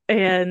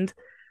 And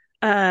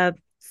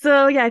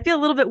so yeah, I feel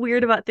a little bit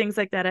weird about things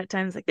like that at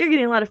times. Like they're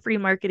getting a lot of free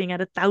marketing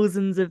out of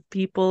thousands of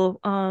people.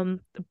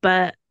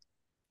 But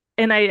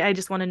and I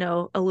just want to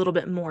know a little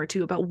bit more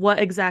too about what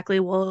exactly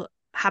will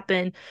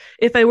happen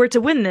if I were to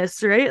win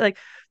this, right? Like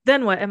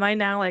then what? Am I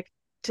now like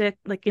to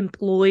like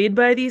employed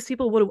by these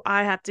people? What do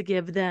I have to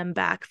give them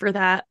back for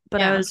that?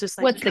 But I Yeah. was just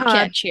like, What's the God,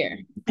 catch here?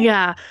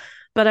 yeah.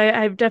 But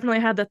I've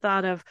definitely had the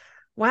thought of,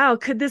 wow,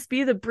 could this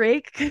be the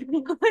break? Like,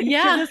 could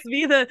Yeah. this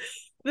be the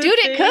Dude,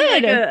 it thing?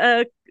 Like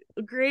could.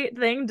 a great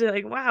thing to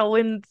like, wow,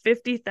 win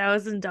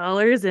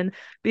 $50,000 and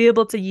be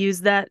able to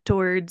use that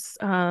towards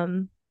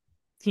putting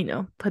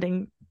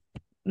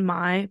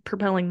my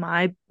propelling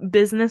my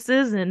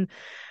businesses and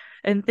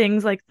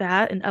things like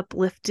that, and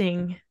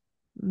uplifting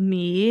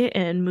me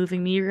and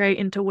moving me right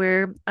into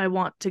where I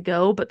want to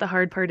go. But the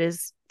hard part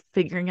is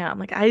figuring out, I'm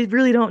like, I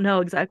really don't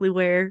know exactly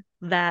where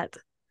that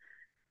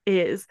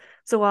is.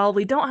 So while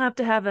we don't have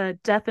to have a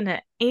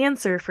definite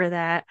answer for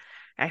that,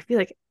 I feel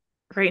like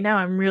right now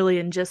I'm really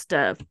in just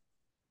a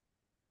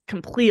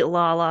complete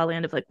la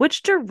land of like,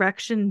 which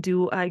direction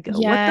do I go?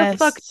 What the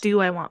fuck Yes. do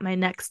I want my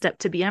next step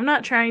to be? I'm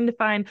not trying to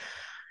find,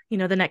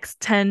 the next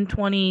 10,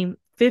 20,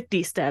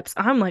 50 steps.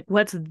 I'm like,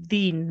 what's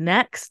the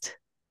next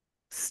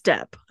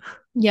step?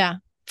 Yeah.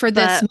 For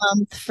this But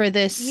month, for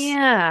this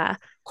yeah.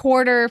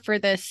 quarter, for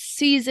this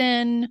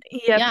season.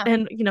 Yep. Yeah.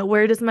 And,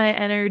 where does my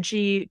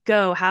energy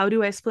go? How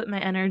do I split my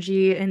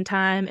energy and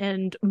time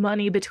and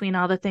money between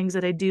all the things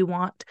that I do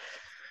want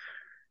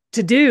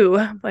to do?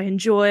 I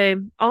enjoy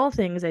all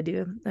things I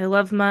do. I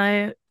love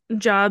my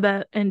job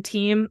and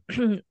team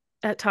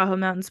at Tahoe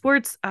Mountain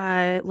Sports.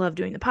 I love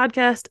doing the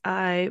podcast.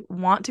 I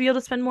want to be able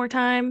to spend more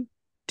time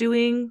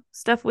doing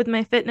stuff with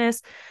my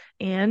fitness.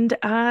 And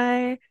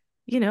I,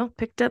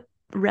 picked up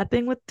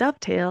repping with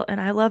Dovetail,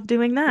 and I love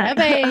doing that.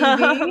 Yeah,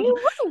 baby.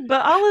 Woo.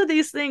 But all of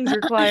these things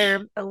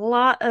require a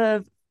lot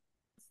of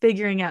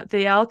figuring out.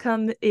 They all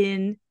come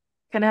in,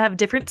 kind of have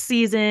different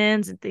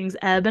seasons and things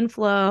ebb and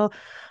flow.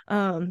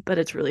 But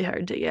it's really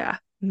hard to, yeah,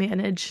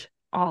 manage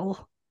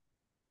all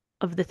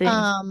of the things.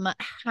 Um,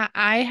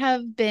 I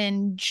have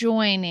been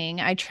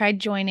joining. I tried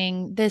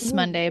joining this Ooh.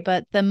 Monday,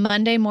 but the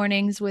Monday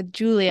mornings with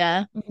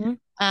Julia. Mhm.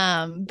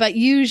 But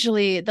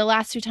usually the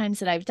last two times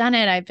that I've done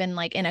it, I've been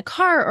like in a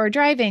car or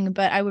driving,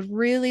 but I would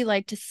really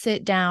like to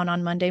sit down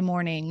on Monday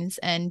mornings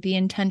and be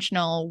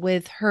intentional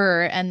with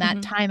her and that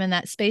Mhm. time and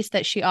that space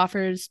that she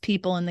offers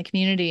people in the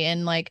community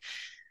and like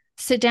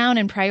sit down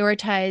and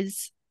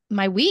prioritize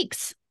my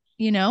weeks,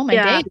 my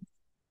Yeah, days.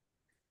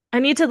 I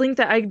need to link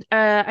that.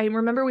 I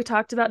remember we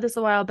talked about this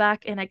a while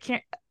back, and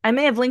I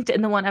may have linked it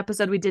in the one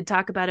episode we did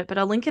talk about it, but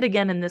I'll link it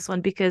again in this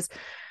one because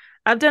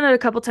I've done it a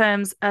couple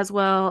times as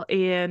well,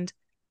 and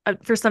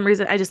for some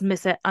reason I just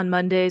miss it on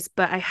Mondays.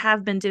 But I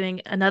have been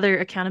doing another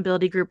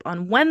accountability group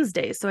on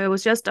Wednesdays, so I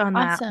was just on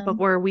that Awesome.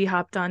 before we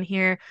hopped on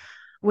here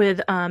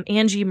with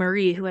Angie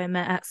Marie, who I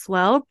met at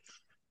Swell,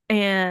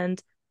 and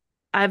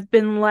I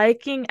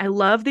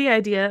love the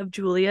idea of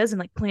Julia's and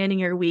like planning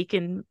your week,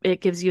 and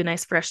it gives you a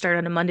nice fresh start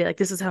on a Monday. Like,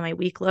 this is how my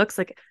week looks.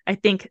 Like, I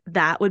think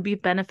that would be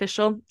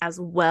beneficial as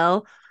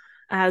well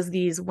as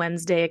these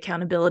Wednesday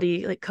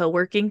accountability, like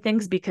co-working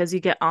things, because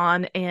you get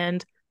on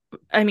and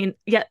I mean,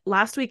 yeah,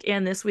 last week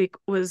and this week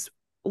was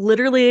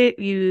literally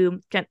you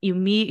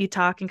meet, you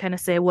talk and kind of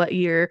say what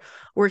you're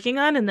working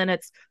on, and then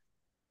it's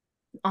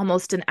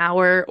almost an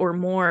hour or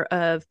more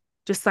of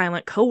just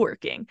silent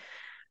co-working.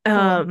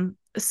 Cool.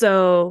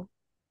 So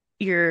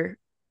you're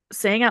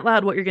saying out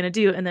loud what you're going to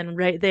do, and then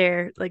right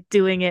there like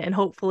doing it and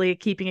hopefully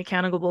keeping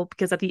accountable,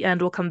 because at the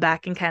end we'll come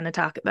back and kind of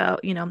talk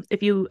about,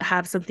 if you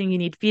have something you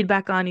need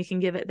feedback on, you can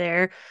give it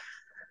there.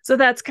 So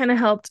that's kind of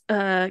helped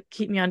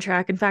keep me on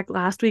track. In fact,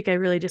 last week I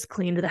really just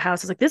cleaned the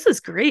house. I was like, this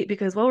is great,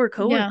 because while we're Yeah.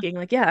 co-working,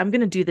 like, yeah, I'm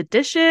going to do the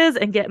dishes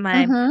and get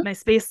my Uh-huh. my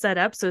space set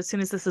up, so as soon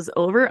as this is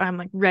over, I'm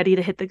like ready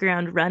to hit the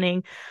ground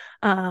running.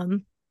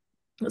 um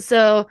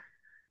so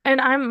and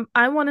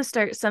I want to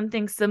start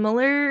something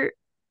similar.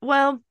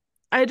 Well,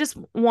 I just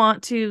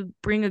want to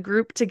bring a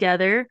group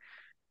together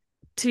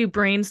to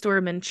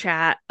brainstorm and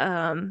chat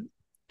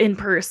in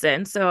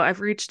person. So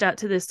I've reached out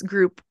to this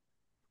group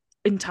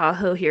in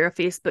Tahoe here, a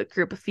Facebook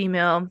group, a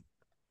female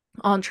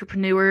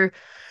entrepreneur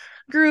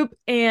group,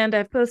 and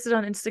I've posted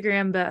on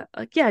Instagram, but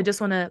like, yeah, I just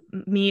want to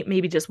meet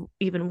maybe just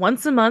even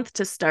once a month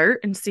to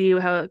start and see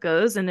how it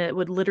goes. And it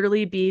would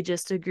literally be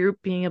just a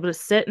group being able to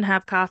sit and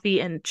have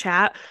coffee and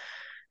chat.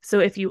 So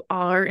if you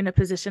are in a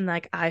position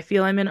like I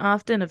feel I'm in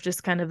often, of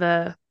just kind of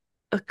a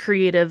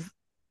creative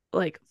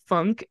like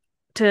funk,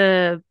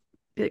 to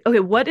be like, okay,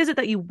 what is it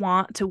that you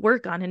want to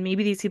work on? And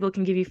maybe these people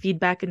can give you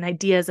feedback and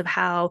ideas of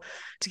how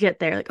to get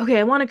there. Like, okay,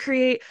 I want to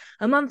create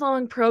a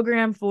month-long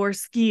program for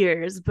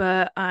skiers,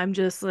 but I'm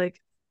just like,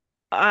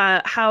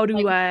 how do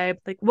Like I,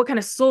 like, what kind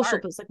of social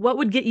art. posts, like what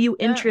would get you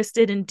Yeah.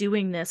 interested in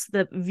doing this,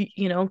 the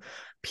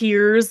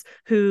peers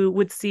who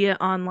would see it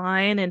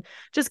online, and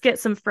just get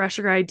some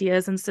fresher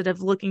ideas instead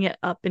of looking it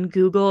up in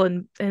Google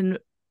and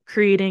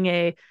creating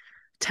a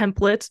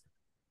template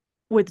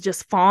with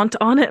just font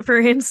on it for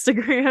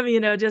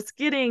Instagram, just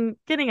getting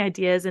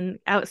ideas and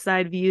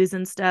outside views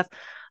and stuff.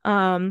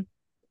 Um,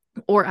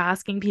 or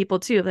asking people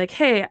too, like,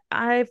 hey,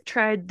 I've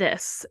tried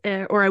this,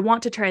 or I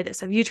want to try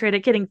this. Have you tried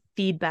it? Getting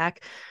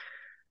feedback,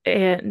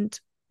 and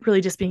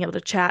really just being able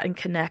to chat and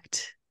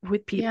connect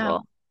with Yeah.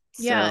 people.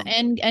 Yeah. So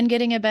And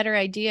getting a better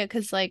idea,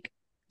 because like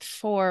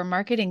for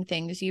marketing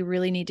things, you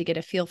really need to get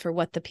a feel for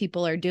what the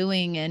people are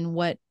doing and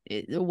what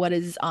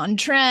is on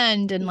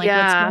trend and like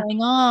what's yeah,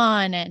 going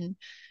on.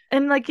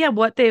 And like, yeah,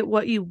 what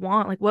you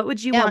want, like what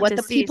would you yeah, want what to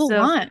the see? people So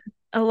want.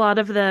 a lot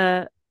of the,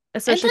 And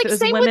especially if like it was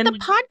same with the women,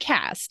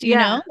 podcast,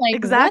 yeah, like what the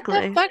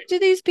exactly, fuck do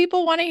these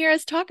people want to hear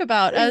us talk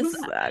about, us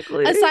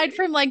exactly. aside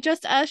from like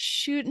just us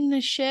shooting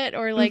the shit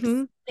or like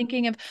Mm-hmm.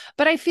 thinking of,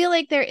 but I feel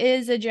like there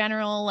is a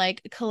general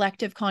like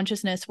collective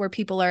consciousness where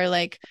people are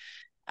like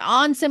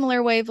on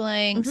similar Mm-hmm.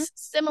 wavelengths,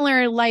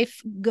 similar life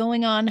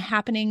going on,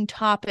 happening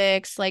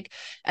topics, like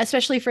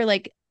especially for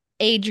like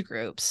age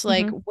groups,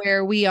 like Mm-hmm.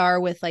 where we are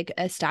with like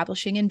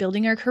establishing and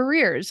building our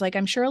careers. Like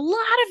I'm sure a lot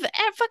of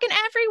fucking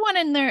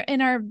everyone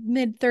in our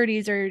mid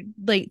 30s or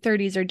late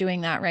 30s are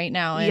doing that right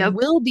now and Yep.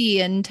 will be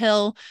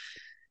until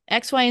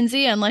X, Y, and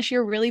Z, unless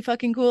you're really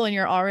fucking cool and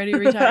you're already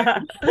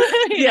retired. you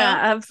Yeah, know?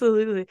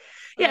 absolutely.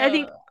 Yeah, I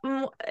think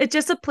Uh, it's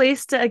just a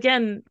place to,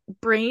 again,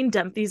 brain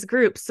dump these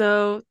groups.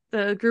 So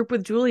the group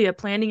with Julia,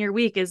 planning your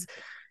week, is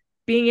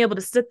being able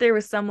to sit there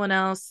with someone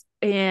else,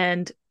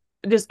 and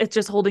it's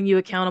just holding you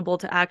accountable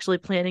to actually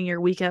planning your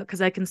week out.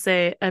 Because I can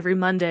say every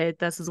Monday,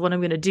 this is what I'm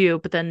going to do,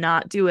 but then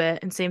not do it.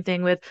 And same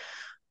thing with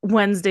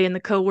Wednesday in the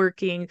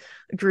co-working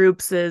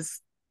groups, is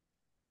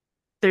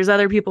there's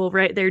other people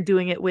right there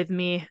doing it with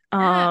me.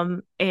 yeah,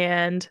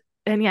 And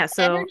yeah,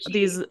 so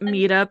these energy. And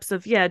meetups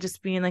of, yeah,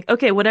 just being like,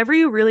 okay, whatever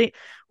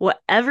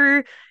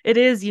it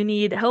is you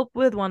need help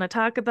with, want to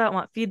talk about,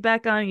 want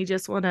feedback on, you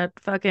just want to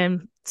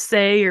fucking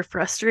say you're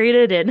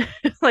frustrated and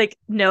like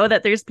know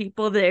that there's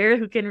people there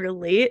who can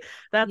relate.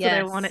 That's what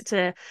I want it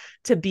yes.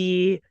 to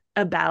be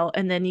about.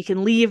 And then you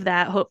can leave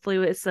that hopefully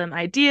with some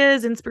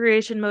ideas,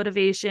 inspiration,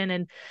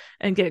 motivation,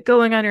 and get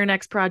going on your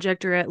next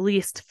project, or at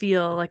least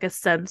feel like a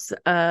sense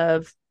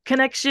of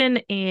connection,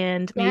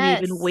 and maybe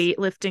even Yes. weight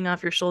lifting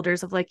off your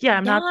shoulders of like, yeah,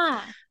 I'm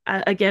not,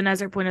 Yeah. again,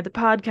 as our point of the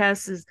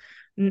podcast is,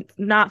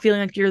 not feeling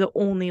like you're the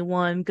only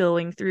one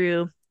going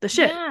through the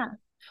shit. Yeah.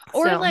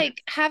 Or So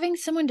like having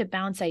someone to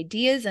bounce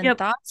ideas and yep.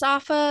 thoughts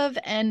off of.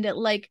 And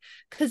like,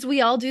 because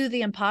we all do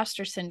the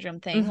imposter syndrome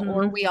thing,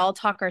 or Mm-hmm. we all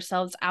talk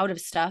ourselves out of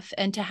stuff.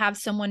 And to have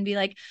someone be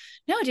like,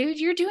 no, dude,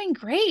 you're doing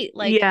great.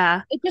 Like,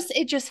 Yeah.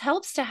 it just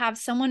helps to have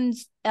someone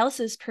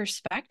else's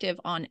perspective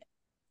on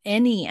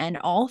any and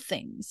all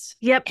things.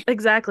 Yep,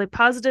 exactly,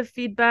 positive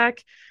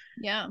feedback.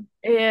 Yeah.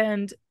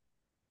 And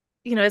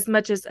as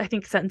much as I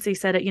think Sensi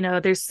said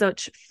it, there's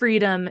such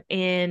freedom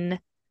in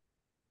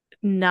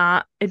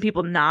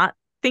people not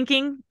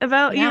thinking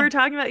about you Yeah. or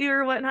talking about you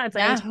or whatnot. It's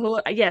like,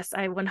 Yeah. yes,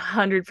 I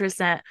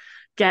 100%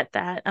 get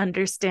that,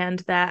 understand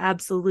that,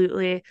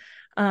 absolutely.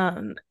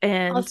 And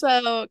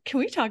Also, can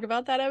we talk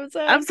about that episode,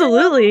 girl?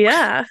 absolutely,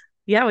 yeah,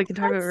 yeah, we can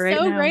talk about it That's right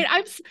so now. great.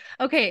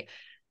 Okay.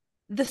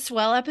 The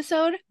Swell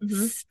episode,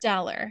 Hmm.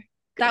 stellar.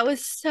 That Good.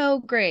 was so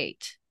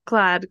great.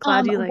 Glad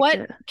you liked What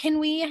it. can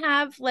we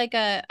have like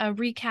a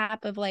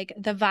recap of like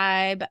the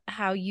vibe,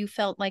 how you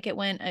felt like it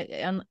went?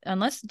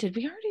 Unless did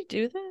we already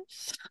do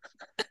this?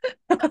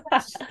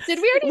 Did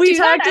we already We do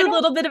that? talked I a don't.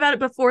 little bit about it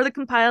before the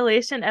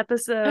compilation Okay.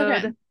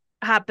 episode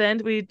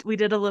happened. We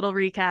did a little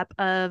recap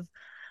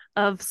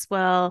of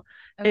Swell.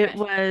 It Okay.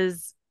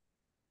 was,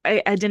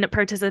 I didn't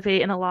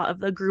participate in a lot of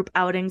the group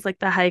outings, like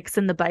the hikes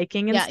and the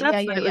biking and Yeah. stuff,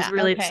 Yeah. but Yeah. it was Yeah.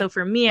 really, so Okay.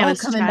 for me, I All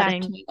was coming back to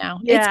chatting. me now.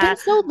 It's Yeah, been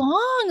so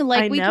long. I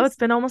Like we know, it's just.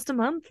 been almost a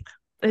month.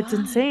 It's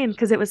God. insane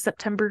because it was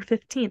September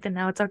 15th and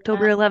now it's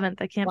October Yeah.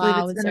 11th. I can't believe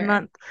Wow. it's Was been a there?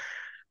 month.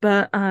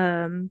 But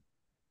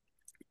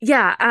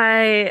yeah,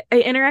 I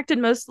interacted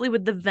mostly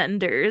with the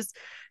vendors,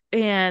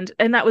 and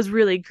that was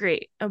really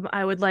great.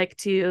 I would like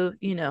to,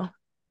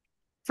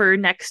 for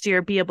next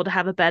year, be able to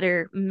have a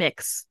better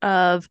mix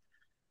of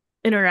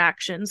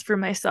interactions for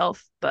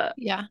myself. But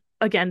Yeah.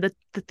 again,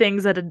 the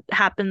things that had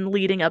happened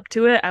leading up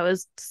to it, I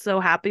was so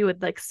happy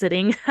with, like,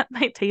 sitting at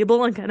my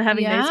table and kind of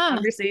having nice Yeah.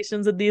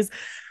 conversations with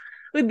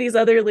these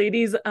other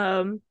ladies.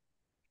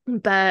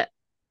 But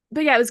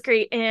yeah, it was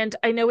great. And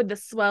I know with the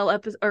swell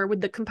episode, or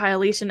with the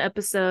compilation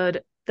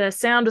episode, the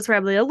sound was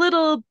probably a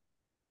little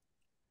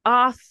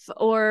off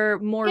or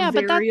more Yeah,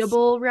 but that's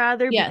variable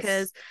rather, yes.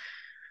 because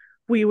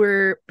we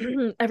were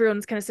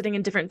everyone's kind of sitting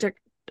in different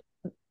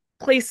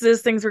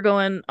places, things were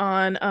going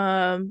on. But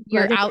I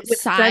You're think with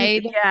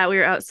outside. yeah, we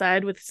were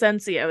outside with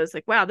Sensi. I was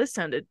like, wow, this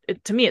sounded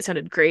to me it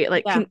sounded great,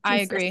 like Yeah, I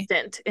agree.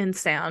 consistent in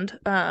sound.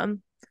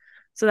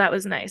 So that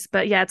was nice.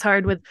 But yeah, it's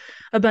hard with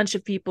a bunch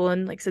of people,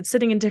 and like I said,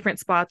 sitting in different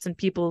spots and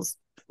people's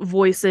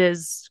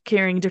voices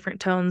carrying different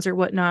tones or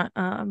whatnot.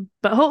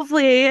 But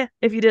hopefully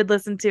if you did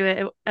listen to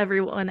it,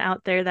 everyone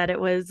out there, that it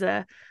was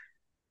that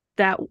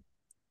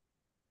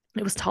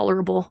it was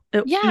tolerable.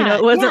 Yeah,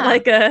 It wasn't yeah.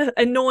 like a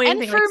annoying And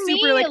thing, for like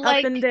super me, like up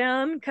like and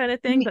down kind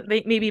of thing, me, but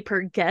maybe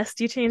per guest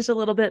you changed a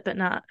little bit, but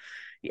not.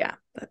 Yeah.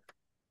 But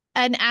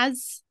and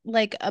as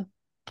like a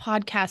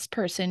podcast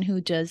person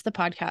who does the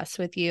podcast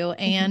with you, mhm.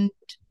 and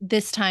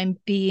this time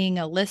being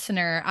a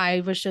listener,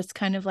 I was just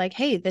kind of like,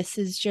 hey, this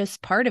is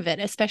just part of it,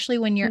 especially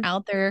when you're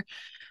out there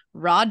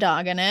raw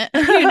dogging it,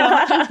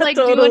 just like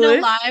doing a Totally.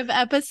 live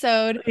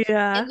episode in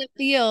Yeah. the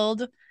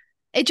field.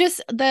 It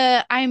just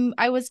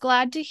I was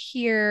glad to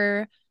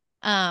hear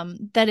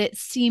that it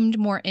seemed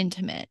more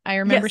intimate. I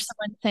remember Yes.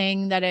 someone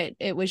saying that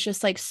it was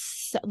just like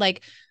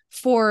like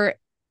for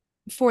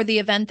the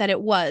event that it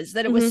was Hmm.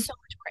 so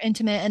much more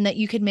intimate, and that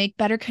you could make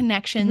better Hmm.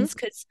 connections.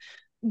 Because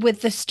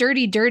with the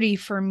Sturdy Dirty,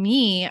 for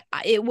me,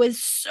 it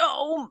was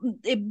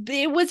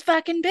it was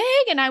fucking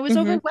big, and I was Hmm.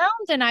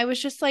 overwhelmed, and I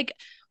was just like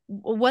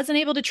wasn't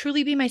able to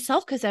truly be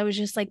myself, because I was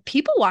just like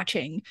people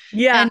watching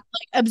and Yeah. like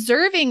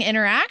observing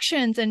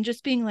interactions and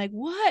just being like,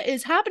 what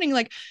is happening?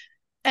 Like,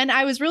 and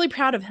I was really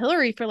proud of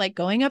Hillary for like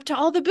going up to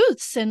all the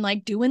booths and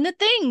like doing the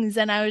things.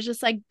 And I was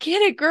just like,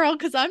 get it, girl,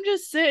 because I'm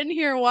just sitting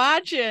here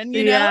watching,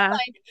 Yeah.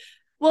 like,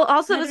 Well,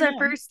 also it I was don't our know.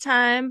 first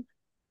time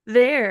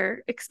there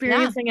Yeah.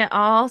 experiencing it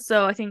all.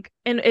 So I think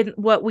and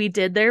what we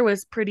did there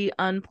was pretty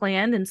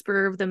unplanned and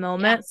spur of the Yeah.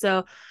 moment.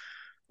 So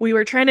we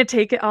were trying to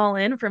take it all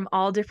in from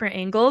all different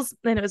angles,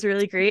 and it was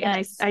really great. And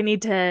Yes. I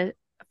need to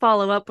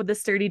follow up with the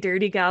Sturdy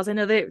Dirty gals. I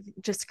know they're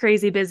just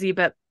crazy busy,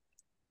 but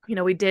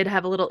we did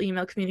have a little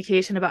email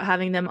communication about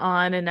having them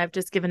on, and I've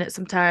just given it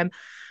some time.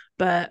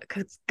 But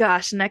cause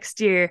gosh,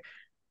 next year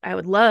I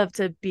would love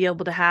to be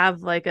able to have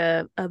like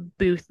a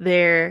booth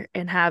there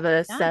and have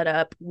a Yeah.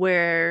 setup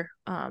where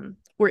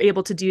we're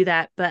able to do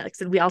that. But like I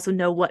said, we also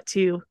know what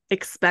to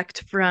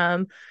expect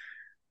from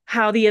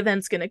how the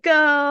event's going to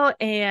go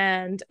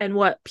and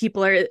what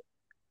people are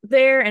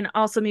there, and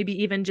also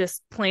maybe even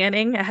just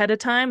planning ahead of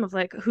time of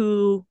like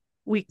who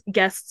we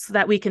guests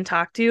that we can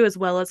talk to, as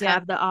well as Yeah.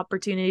 have the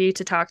opportunity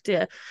to talk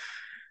to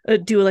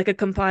do like a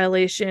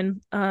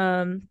compilation,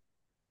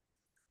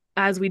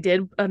 as we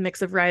did a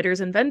mix of writers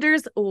and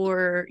vendors,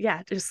 or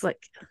yeah, just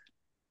like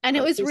And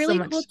it was there's so really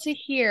cool much. to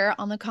hear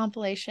on the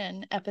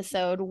compilation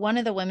episode, one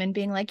of the women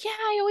being like, yeah,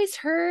 I always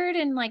heard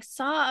and like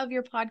saw of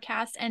your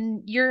podcast,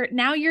 and you're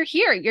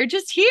here. You're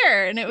just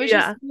here. And it was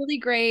just Yeah. really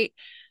great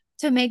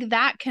to make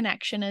that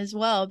connection as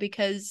well,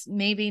 because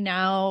maybe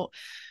now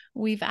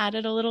we've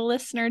added a little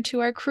listener to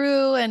our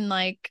crew, and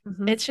like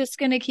Mm-hmm. it's just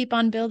going to keep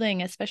on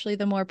building, especially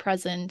the more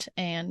present.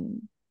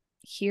 And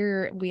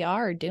here we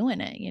are doing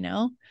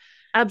it.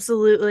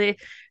 Absolutely.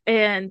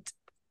 And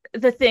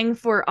the thing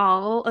for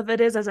all of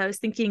it is, as I was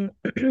thinking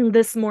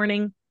this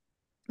morning,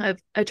 I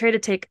try to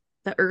take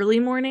the early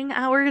morning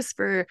hours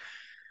for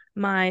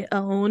my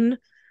own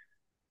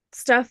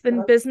stuff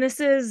and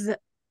businesses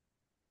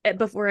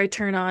before I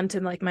turn on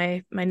to like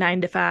my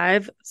 9 to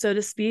 5, so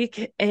to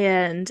speak.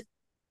 And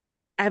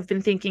I've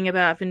been using,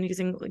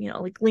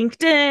 like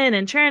LinkedIn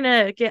and trying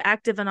to get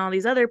active on all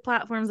these other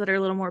platforms that are a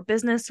little more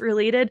business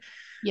related.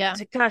 Yeah.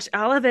 Gosh,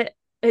 all of it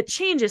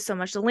changes so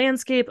much. The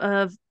landscape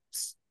of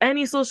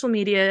any social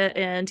media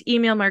and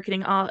email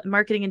marketing, all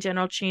marketing in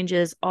general,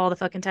 changes all the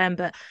fucking time.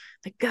 But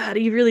like, God,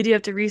 you really do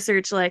have to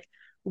research like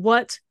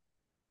what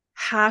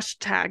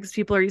hashtags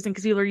people are using,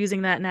 because people are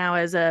using that now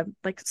as a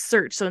like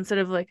search. So instead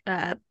of like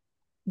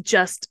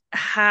just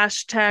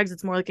hashtags,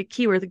 it's more like a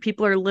keyword. Like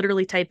people are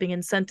literally typing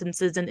in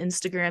sentences in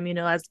Instagram,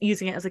 as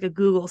using it as like a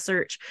Google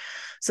search.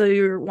 So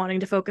you're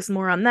wanting to focus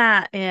more on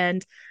that.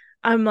 And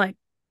I'm like,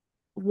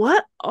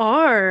 how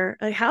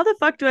the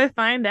fuck do I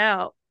find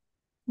out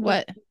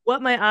What?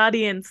 what my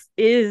audience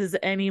is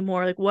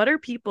anymore? Like, what are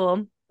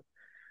people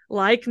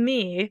like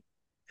me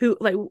who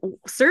like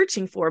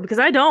searching for? Because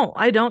I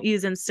don't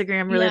use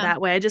Instagram really Yeah.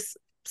 that way. I just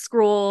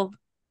scroll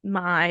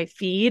my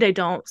feed. I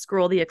don't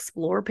scroll the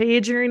explore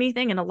page or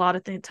anything. And a lot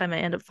of the time I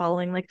end up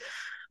following like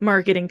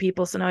marketing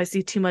people. So now I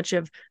see too much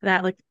of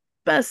that, like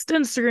best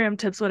Instagram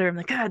tips, whatever. I'm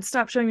like, God,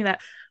 stop showing me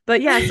that.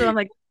 But yeah, so I'm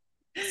like,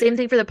 same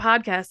thing for the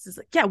podcast is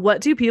like, yeah,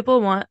 what do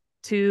people want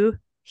to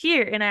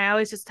hear? And I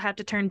always just have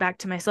to turn back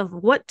to myself.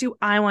 What do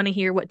I want to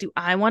hear? What do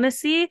I want to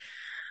see?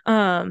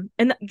 And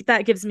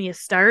that gives me a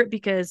start,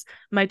 because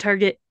my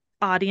target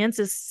audience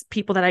is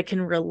people that I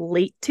can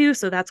relate to.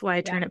 So that's why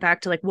I turn it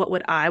back to like, what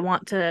would I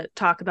want to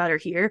talk about or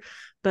hear?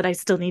 But I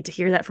still need to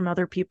hear that from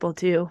other people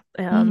too.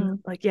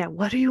 Like, yeah,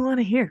 what do you want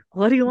to hear?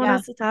 What do you want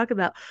us to talk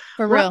about?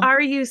 For what real.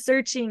 are you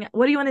searching?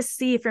 What do you want to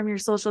see from your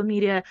social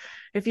media?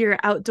 If you're an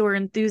outdoor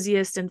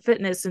enthusiast and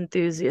fitness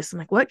enthusiast, I'm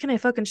like, what can I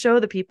fucking show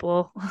the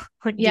people?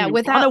 Like, do you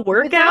want to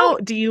work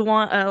out? Do you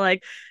want to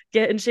like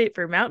get in shape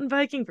for mountain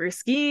biking, for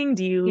skiing?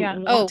 Do you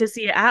want to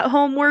see an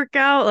at-home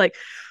workout? Like,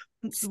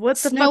 what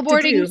the fuck to do?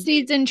 Snowboarding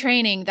season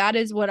training. That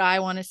is what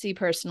I want to see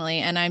personally.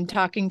 And I'm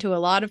talking to a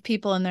lot of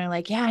people and they're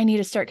like, yeah, I need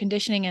to start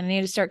conditioning and I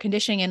need to start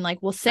conditioning. And like,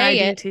 we'll say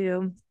I it. do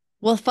too.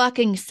 We'll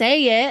fucking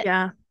say it.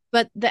 Yeah.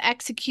 But the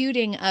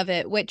executing of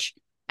it, which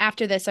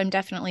after this, I'm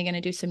definitely going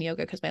to do some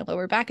yoga because my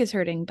lower back is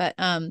hurting. But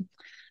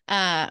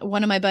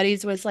one of my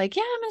buddies was like,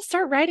 yeah, I'm going to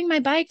start riding my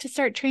bike to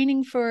start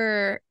training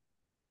for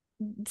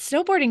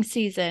snowboarding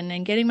season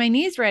and getting my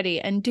knees ready.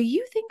 And do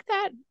you think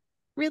that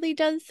really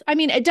does? I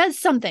mean, it does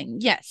something.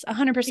 Yes,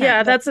 100%.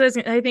 Yeah, that's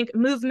what I think.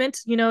 Movement,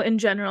 in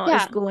general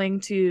is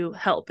going to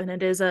help. And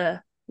it is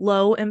a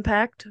low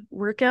impact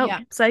workout,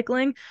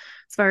 cycling,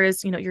 as far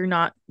as, you're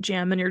not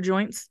jamming your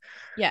joints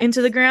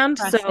into the ground.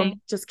 So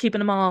just keeping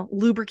them all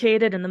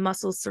lubricated and the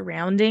muscles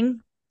surrounding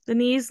the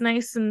knees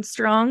nice and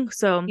strong.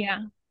 So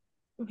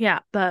yeah,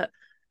 but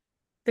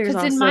there's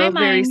also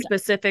very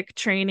specific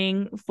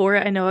training for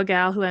it. I know a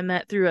gal who I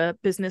met through a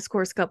business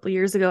course a couple of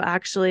years ago.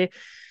 Actually,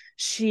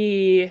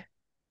 she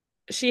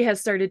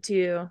has started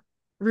to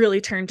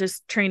really turn to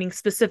training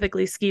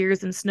specifically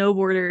skiers and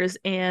snowboarders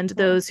and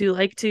those who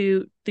like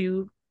to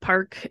do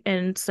park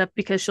and stuff,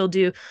 because she'll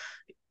do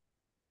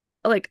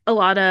like a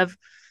lot of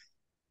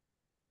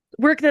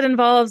work that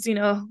involves,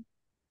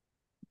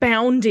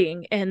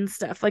 bounding and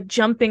stuff, like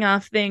jumping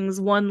off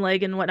things, one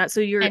leg and whatnot. So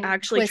you're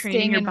actually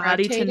training your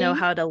body to know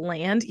how to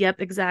land.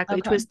 Yep,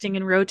 exactly. Twisting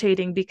and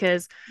rotating,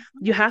 because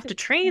you have to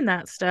train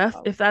that stuff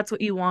if that's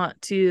what you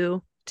want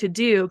to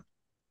do.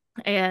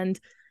 And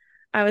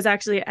I was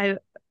actually, I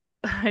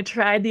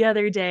tried the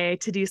other day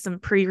to do some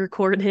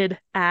pre-recorded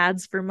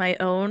ads for my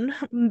own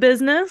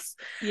business.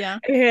 Yeah.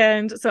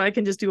 And so I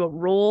can just do a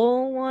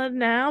roll one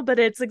now, but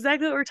it's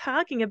exactly what we're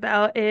talking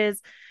about,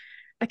 is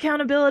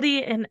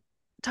accountability and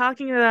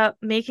talking about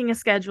making a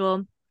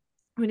schedule.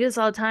 We do this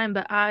all the time,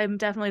 but I'm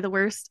definitely the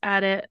worst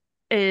at it,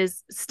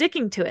 is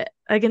sticking to it.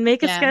 I can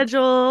make a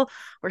schedule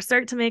or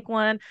start to make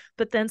one,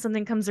 but then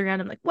something comes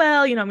around. I'm like,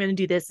 well, I'm going to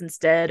do this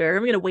instead, or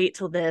I'm going to wait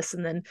till this,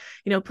 and then,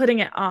 putting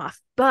it off.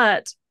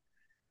 But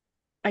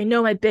I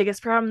know my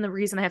biggest problem, the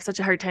reason I have such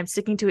a hard time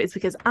sticking to it, is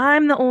because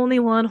I'm the only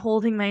one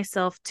holding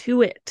myself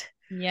to it.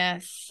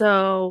 Yes.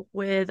 So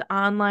with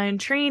online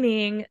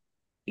training,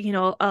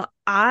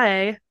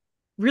 I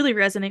really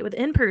resonate with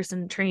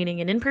in-person training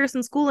and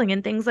in-person schooling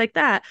and things like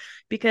that,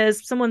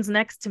 because someone's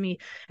next to me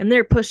and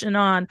they're pushing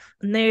on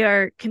and they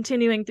are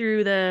continuing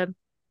through the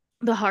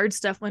hard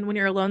stuff. When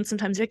you're alone,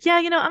 sometimes you're like, yeah,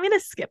 I'm gonna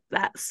skip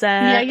that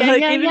set.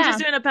 Just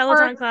doing a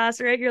Peloton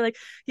class, right? You're like,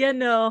 yeah,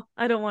 no,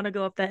 I don't want to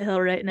go up that hill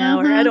right now,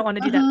 or I don't want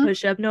to do that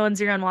push-up. No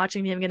one's around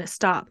watching me. I'm gonna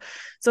stop.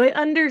 So I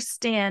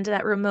understand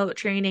that remote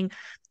training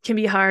can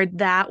be hard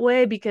that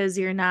way, because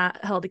you're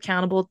not held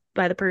accountable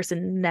by the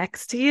person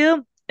next to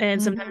you.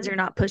 And sometimes you're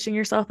not pushing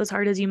yourself as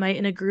hard as you might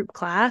in a group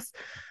class,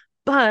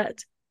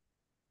 but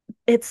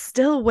it's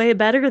still way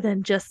better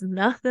than just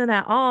nothing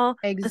at all.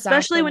 Exactly.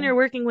 Especially when you're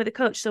working with a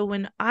coach. So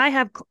when I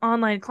have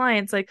online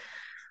clients, like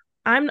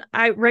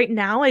right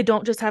now, I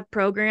don't just have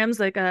programs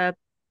like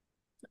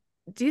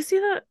do you see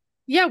that?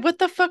 Yeah. What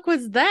the fuck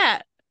was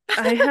that?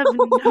 I have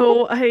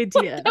no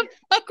idea. What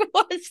the fuck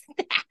was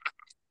that?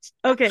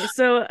 Okay,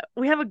 so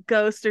we have a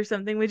ghost or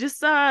something. We just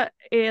saw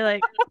a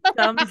like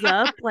thumbs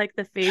up, like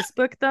the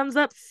Facebook thumbs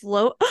up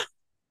float.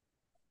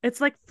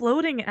 It's like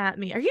floating at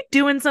me. Are you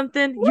doing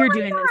something? You're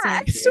doing this.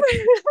 I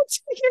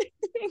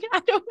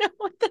don't know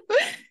what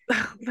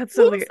that's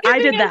so weird.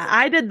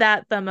 I did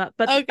that thumb up,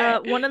 but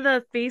one of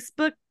the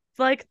Facebook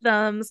like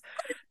thumbs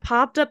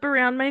popped up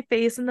around my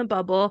face in the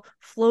bubble,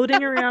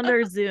 floating around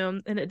our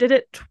Zoom, and it did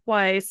it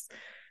twice.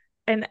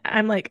 And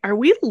I'm like, are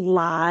we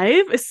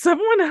live? Is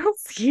someone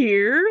else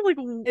here? Like,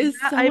 is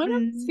someone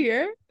else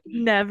here?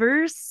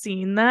 Never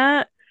seen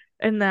that.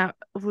 And that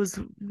was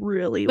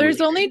really There's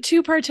weird. only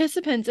 2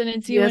 participants and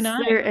it's you and I.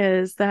 There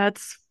is.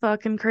 That's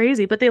fucking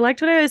crazy. But they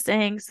liked what I was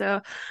saying.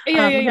 So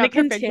I'm gonna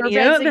continue.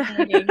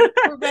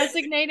 We're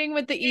resonating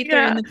with the ether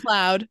and the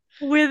cloud.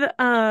 With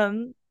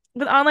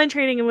online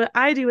training and what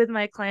I do with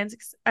my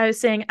clients, I was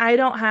saying I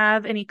don't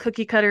have any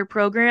cookie cutter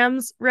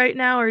programs right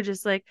now, or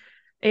just like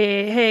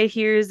hey,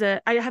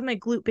 I have my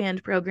glute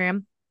band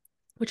program,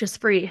 which is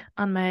free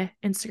on my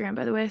Instagram,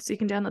 by the way, so you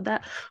can download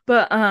that.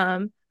 But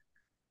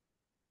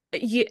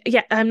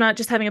yeah, I'm not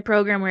just having a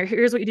program where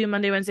here's what you do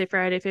Monday, Wednesday,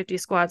 Friday, 50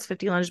 squats,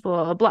 50 lunges,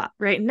 blah, blah, blah.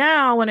 Right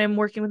now, when I'm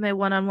working with my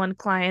one-on-one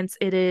clients,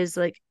 it is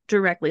like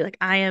directly, like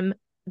I am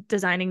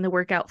designing the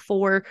workout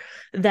for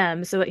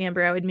them. So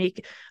Amber, I would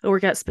make a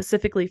workout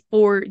specifically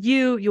for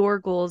you, your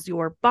goals,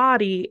 your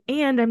body,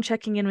 and I'm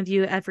checking in with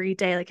you every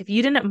day. Like if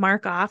you didn't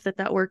mark off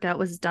that workout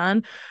was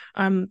done,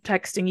 I'm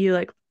texting you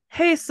like,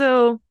 hey,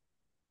 so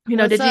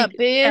What's did you, up,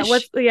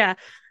 bish?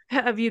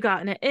 have you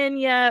gotten it in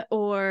yet?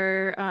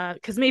 Or,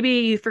 because maybe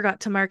you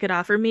forgot to mark it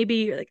off, or maybe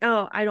you're like,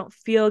 oh, I don't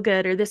feel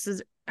good, or this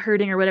is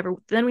hurting or whatever.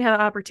 Then we have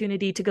an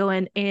opportunity to go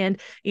in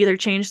and either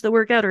change the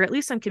workout, or at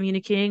least I'm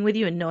communicating with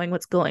you and knowing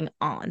what's going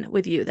on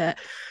with you, that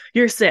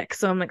you're sick.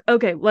 So I'm like,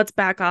 okay, let's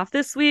back off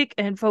this week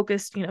and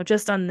focus,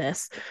 just on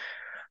this.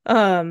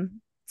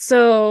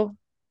 So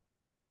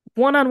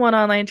one-on-one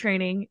online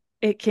training,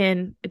 it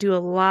can do a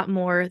lot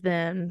more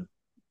than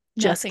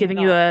just Nothing at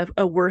giving you all.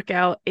 a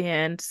workout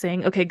and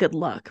saying, okay, good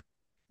luck.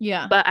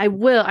 Yeah. But I've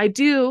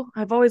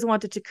always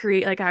wanted to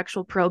create like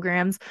actual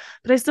programs,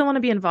 but I still want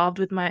to be involved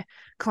with my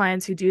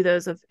clients who do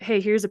those of,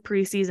 hey, here's a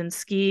preseason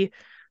ski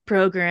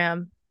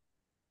program,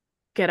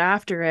 get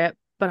after it.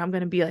 But I'm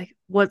going to be like,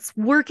 what's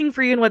working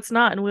for you and what's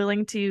not, and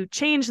willing to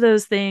change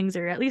those things,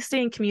 or at least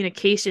stay in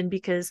communication,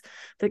 because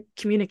the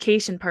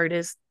communication part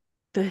is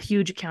the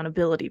huge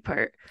accountability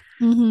part.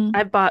 Mm-hmm.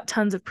 I've bought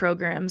tons of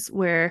programs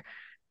where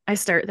I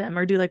start them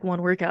or do like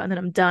one workout and then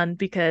I'm done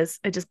because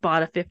I just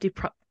bought a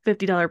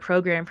 $50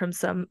 program from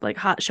some like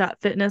hotshot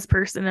fitness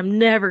person. I'm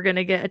never going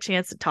to get a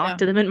chance to talk Yeah.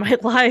 to them in my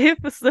life.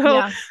 So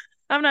Yeah.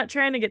 I'm not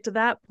trying to get to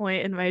that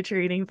point in my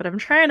training, but I'm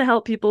trying to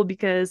help people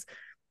because,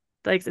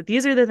 like I said,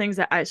 these are the things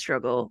that I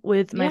struggle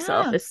with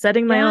myself, Yeah. is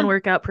setting my Yeah. own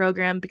workout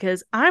program,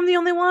 because I'm the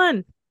only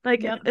one.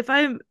 Like Yep.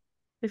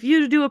 if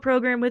you do a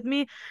program with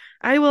me,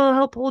 I will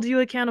help hold you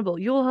accountable.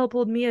 You'll help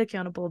hold me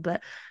accountable.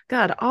 But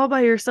God, all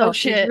by Oh yourself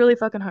is shit. really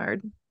fucking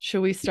hard.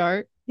 Should we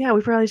start? Yeah,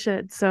 we probably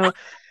should. So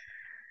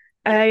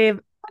I've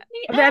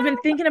I've been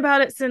thinking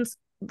about it since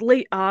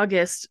late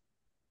August,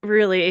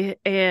 really,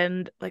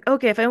 and like,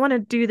 okay, if I want to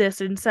do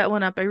this and set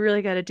one up, I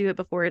really got to do it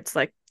before it's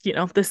like,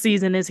 the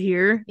season is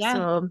here. Yeah.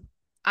 So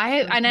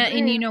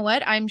And you know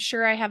what? I'm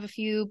sure I have a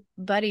few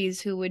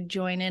buddies who would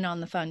join in on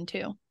the fun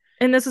too.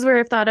 and this is where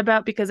I've thought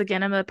about, because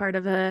again, I'm a part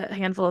of a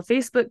handful of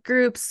Facebook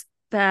groups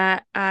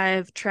that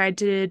I've tried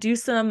to do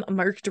some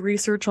market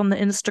research on the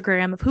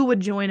Instagram of who would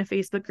join a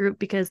Facebook group,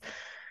 because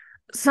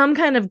some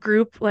kind of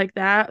group like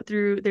that,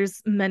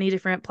 there's many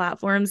different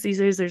platforms these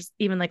days. There's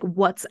even like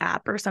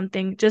WhatsApp or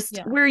something, just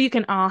Yeah. where you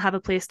can all have a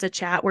place to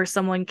chat, where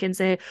someone can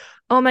say,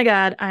 oh my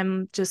God,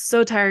 I'm just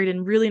so tired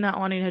and really not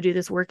wanting to do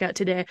this workout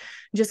today.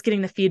 Just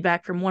getting the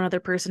feedback from one other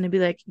person to be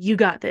like, you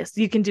got this,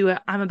 you can do it.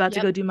 I'm about to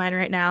Yep. go do mine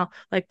right now.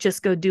 Like,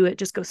 just go do it,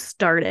 just go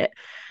start it.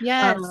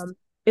 Yes.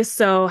 Is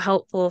so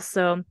helpful.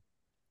 So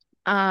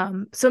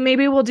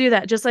maybe we'll do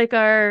that, just like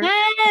our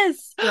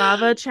Yes.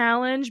 Strava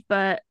challenge,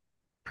 but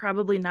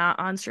probably not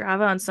on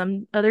Strava, on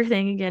some other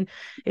thing. Again,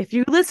 if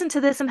you listen to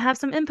this and have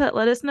some input,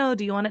 let us know.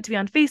 Do you want it to be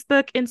on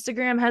Facebook?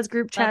 Instagram has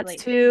group chats Lovely.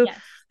 too. Yes.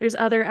 There's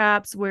other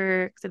apps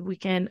where we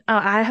can. Oh,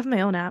 I have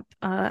my own app,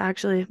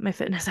 actually, my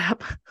fitness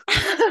app.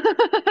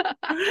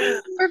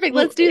 Perfect.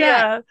 Well, Let's do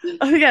that. yeah.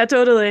 Oh, yeah,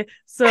 totally.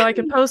 So I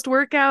can post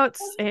workouts,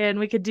 and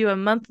we could do a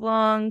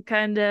month-long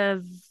kind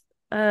of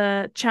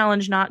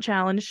challenge, not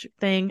challenge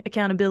thing,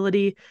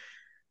 accountability.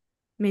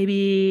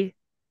 Maybe.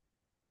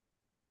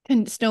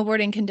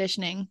 Snowboarding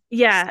conditioning.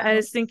 Yeah, I Snow,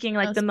 was thinking snow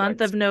like the month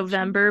sports of conditioning.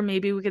 November,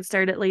 maybe we could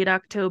start it late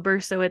October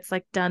so it's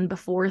like done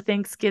before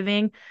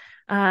Thanksgiving.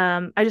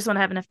 I just want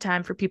to have enough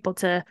time for people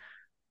to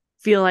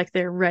feel like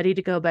they're ready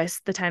to go by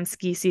the time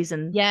ski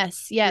season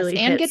Yes, yes. really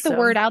And hits. get the So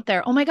word out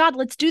there. Oh my God,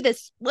 let's do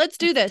this. Let's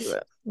do let's do this.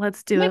 it. Let's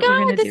Oh do my it. We're God,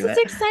 gonna this do is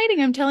it.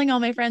 exciting. I'm telling all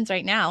my friends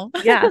right now.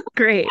 Yeah,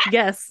 great.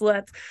 Yes, we'll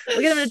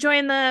get them to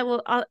join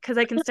because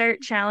I can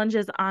start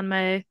challenges on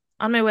my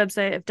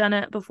website. I've done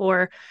it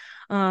before.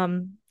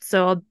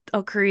 So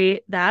I'll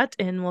create that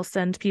and we'll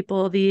send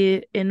people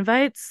the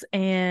invites,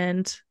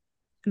 and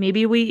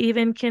maybe we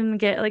even can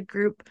get like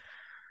group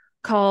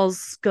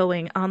calls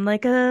going on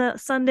like a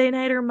Sunday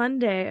night or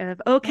Monday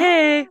of, Yeah.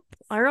 okay,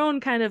 our own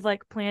kind of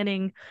like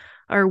planning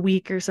our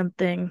week or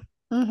something,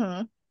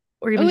 Mm-hmm.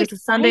 or Oh, even just a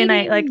Sunday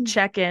night like exciting.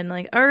 check in,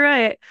 like, all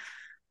right,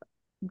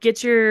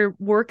 get your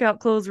workout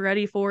clothes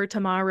ready for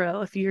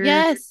tomorrow.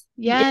 Yes,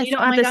 And you yes. don't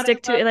Oh have my to God, I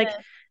stick to love it. Like,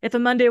 this. if a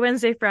Monday,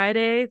 Wednesday,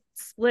 Friday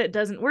split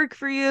doesn't work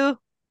for you,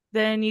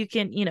 then you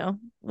can,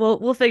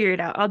 we'll figure it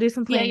out. I'll do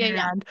some Yeah, playing yeah, yeah.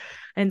 around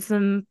and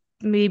some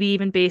maybe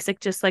even basic,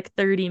 just like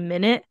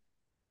 30-minute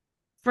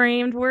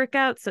framed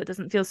workouts so it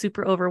doesn't feel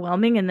super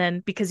overwhelming. And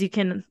then because you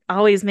can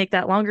always make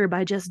that longer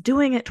by just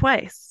doing it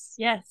twice.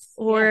 Yes, yes,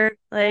 Or yes.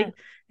 like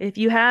if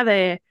you have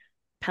a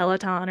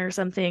Peloton or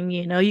something,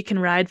 you can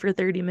ride for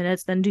 30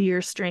 minutes, then do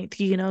your strength,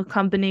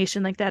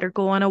 combination like that, or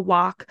go on a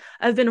walk.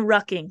 I've been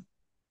rucking.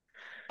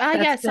 Yeah,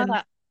 That's I saw been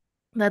that.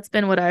 that's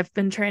been what I've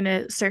been trying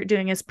to start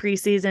doing as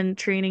preseason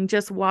training,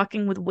 just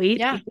walking with weight,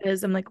 Yeah.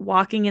 because I'm like,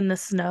 walking in the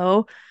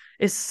snow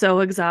is so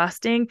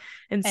exhausting.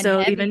 And And so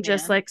heavy, even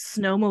just man. like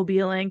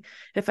snowmobiling,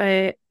 if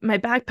my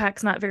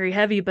backpack's not very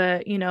heavy,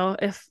 but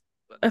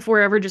if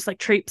we're ever just like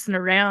traipsing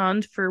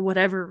around for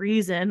whatever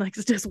reason, like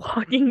it's just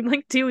walking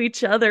like to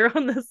each other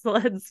on the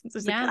sleds. It's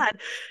just like, Yeah. God,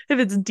 if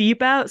it's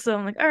deep out. So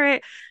I'm like, all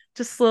right,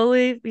 just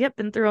slowly, yep,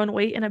 been throwing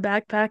weight in a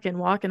backpack and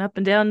walking up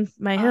and down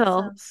my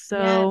hill. Awesome. Yes,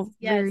 So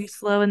very yes.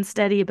 slow and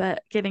steady,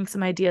 but giving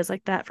some ideas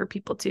like that for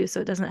people too.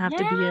 So it doesn't have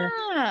to be a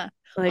Yeah.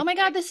 Oh Like, my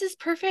God, this is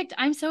perfect.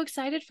 I'm so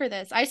excited for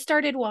this. I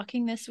started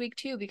walking this week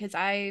too because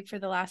I, for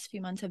the last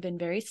few months, have been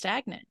very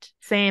stagnant.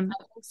 same.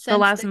 The Since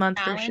last the month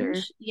for sure.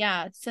 challenge,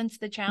 yeah, since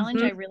the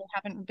challenge, Hmm. I really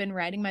haven't been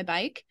riding my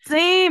bike.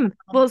 Same.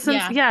 Well, since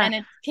Yeah, yeah, and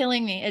it's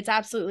killing me. It's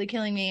absolutely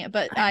killing me.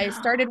 But I I know.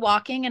 started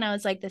walking and I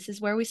was like, this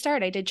is where we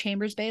start. I did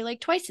Chambers Bay like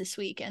twice this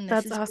week, and this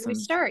That's is where we awesome.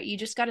 start. You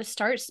just got to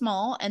start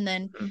small and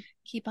then Mhm.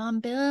 keep on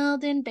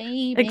building,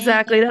 baby.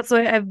 Exactly. That's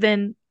why I've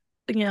been,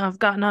 I've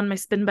gotten on my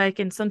spin bike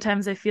and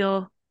sometimes I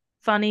feel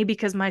funny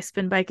because my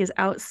spin bike is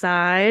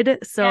outside.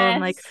 So I'm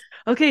like, Yes.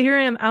 okay, here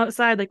I am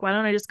outside. Like, why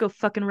don't I just go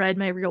fucking ride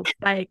my real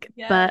bike?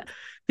 Yes. But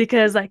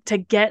because like to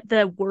get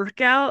the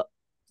workout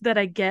that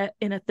I get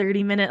in a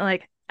 30-minute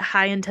like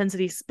high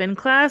intensity spin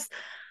class,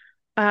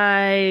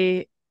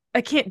 I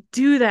I can't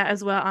do that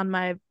as well on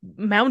my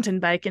mountain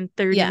bike in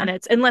 30 Yeah.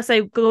 minutes unless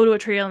I go to a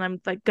trail and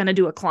I'm like gonna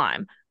do a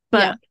climb.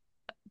 Yeah. But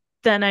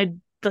then I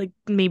like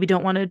maybe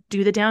don't want to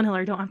do the downhill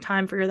or don't have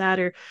time for that,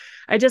 or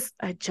I just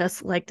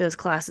like those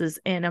classes.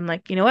 And I'm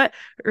like, you know what,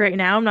 right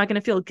now I'm not going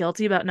to feel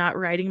guilty about not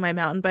riding my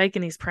mountain bike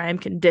in these prime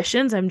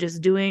conditions. I'm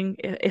just doing,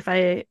 if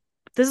I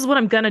this is what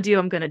I'm going to do,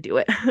 I'm going to do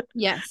it.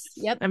 Yes.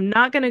 Yep. I'm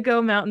not going to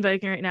go mountain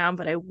biking right now,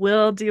 but I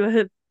will do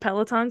a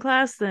Peloton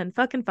class. Then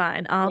fucking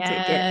fine, I'll take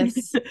it.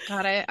 Yes.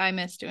 God, I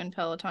miss doing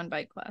Peloton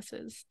bike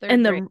classes. They're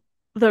And great.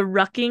 the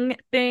rucking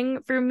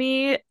thing for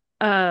me,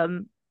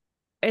 um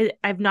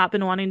I've not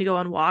been wanting to go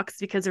on walks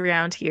because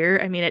around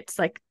here, I mean, it's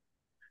like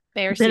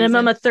Bear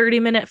minimum season. a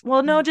 30-minute.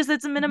 Well, no, just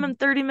it's a Mhm. minimum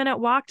 30-minute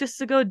walk just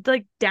to go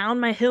like down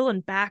my hill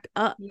and back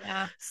up.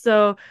 Yeah.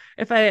 So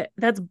if I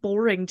that's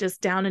boring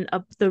just down and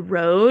up the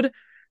road.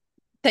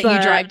 That you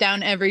But drive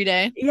down every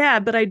day. yeah,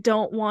 but I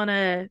don't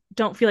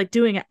feel like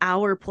doing an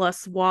hour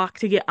plus walk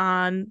to get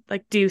on,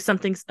 like do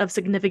something of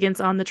significance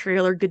on the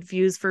trail or good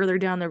views further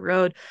down the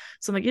road.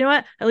 So I'm like, you know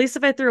what? At least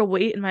if I throw a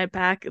weight in my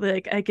back,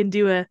 like I can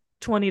do a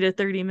 20 to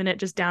 30 minute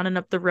just down and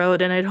up the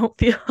road and I don't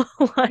feel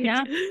like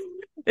Yeah.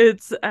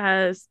 it's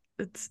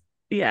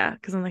yeah,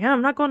 because I'm like, oh,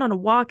 I'm not going on a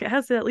walk. It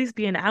has to at least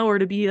be an hour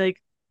to be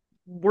like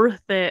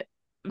worth it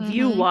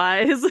view Mm-hmm.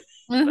 wise. But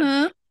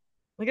Mm-hmm.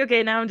 like,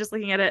 okay, now I'm just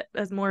looking at it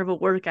as more of a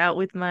workout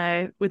with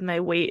my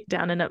weight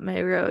down and up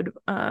my road.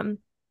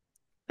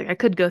 Like I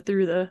could go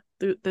through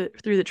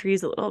the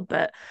trees a little,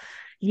 but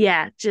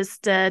yeah,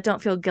 just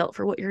don't feel guilt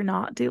for what you're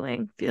not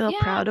doing. Feel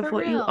Yeah, proud of for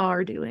what you real.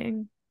 are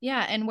doing.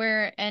 Yeah,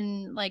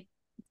 and like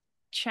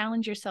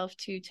challenge yourself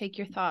to take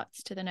your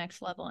thoughts to the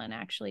next level and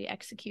actually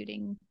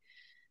executing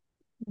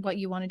what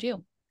you want to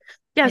do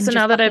Yeah, and so just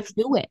now that fucking I've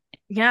do it.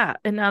 yeah,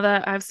 and now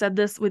that I've said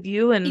this with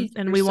you and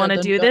Easier we want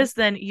said to than do done. this,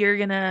 then you're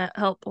gonna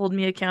help hold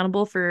me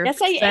accountable for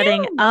Yes, I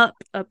setting am. up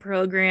a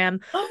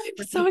program Oh, I'm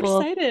for so people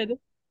excited.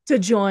 to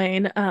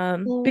join.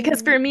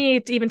 Because for Oh,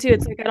 me even too,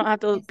 it's like I don't have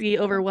to yes. be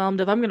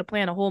overwhelmed if I'm going to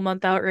plan a whole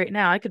month out right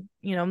now. I could,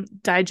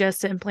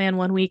 digest it and plan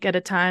 1 week at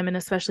a time, and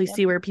especially Yep.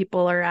 see where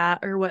people are at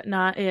or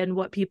whatnot and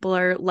what people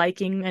are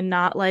liking and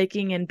not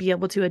liking and be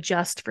able to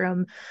adjust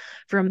from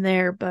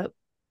there. But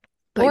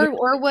yeah.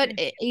 Or what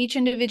each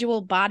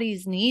individual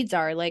body's needs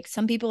are. Like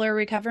some people are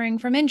recovering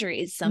from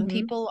injuries. Some Hmm.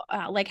 people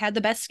like had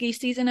the best ski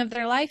season of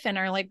their life and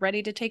are like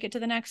ready to take it to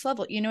the next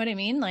level. You know what I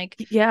mean? Like,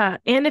 Yeah,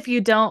 and if you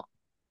don't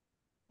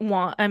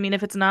want, I mean,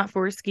 if it's not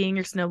for skiing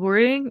or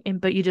snowboarding and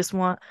but you just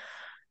want,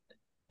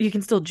 you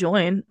can still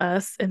join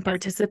us and yes.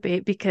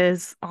 participate,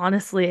 because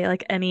honestly,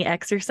 like any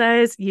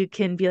exercise, you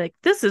can be like,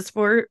 this is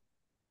for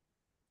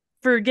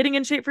getting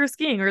in shape for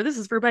skiing, or this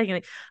is for biking.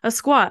 Like a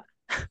squat,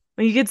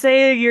 you could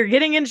say you're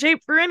getting in shape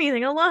for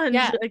anything. A lunge,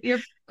 Yeah, like you're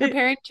it,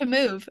 preparing to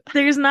move.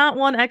 there's not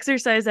one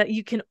exercise that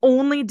you can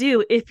only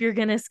do if you're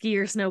gonna ski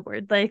or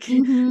snowboard. Like,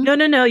 Mm-hmm.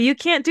 no, you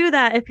can't do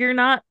that if you're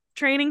not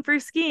training for Yeah.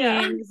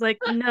 skiing. It's like,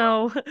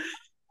 no.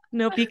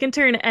 Nope, you can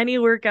turn any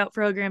workout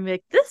program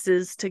like, this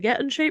is to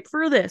get in shape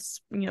for this,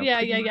 Yeah,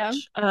 pretty yeah, yeah.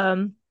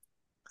 much.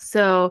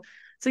 So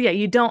yeah,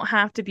 you don't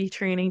have to be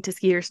training to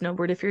ski or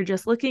snowboard if you're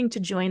just looking to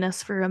join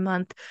us for a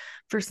month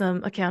for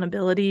some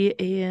accountability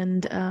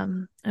and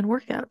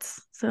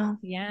workouts. So,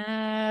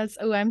 Yes.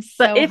 Oh, I'm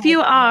but so if you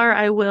hyped for are, it.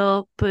 I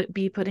will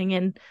be putting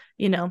in,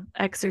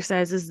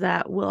 exercises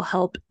that will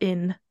help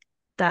in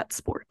that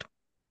sport.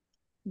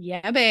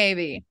 Yeah,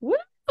 baby. Woo!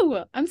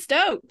 I'm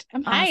stoked.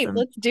 I'm hyped. Awesome.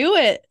 Let's do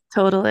it.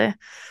 Totally.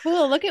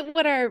 Cool. Look at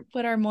what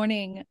our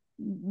morning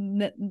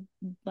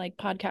like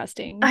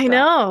podcasting I brought.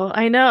 know,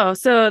 I know.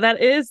 So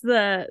that is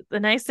the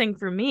nice thing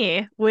for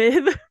me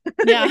with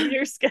Yeah.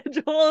 your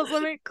schedules. I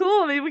mean,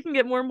 cool. Maybe we can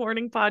get more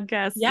morning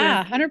podcasts Yeah,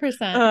 and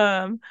 100%.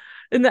 um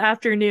in the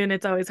afternoon.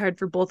 It's always hard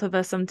for both of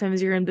us.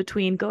 Sometimes you're in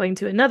between going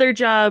to another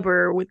job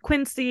or with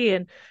Quincy,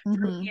 and for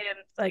me, Mm-hmm.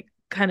 I'm like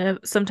kind of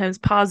sometimes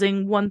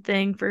pausing one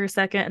thing for a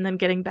second and then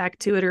getting back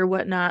to it or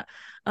whatnot.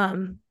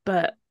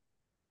 But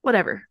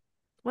whatever.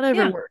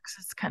 Whatever Yeah, works.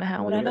 It's kind of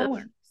how we whatever live.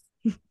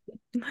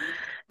 works.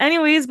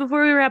 Anyways,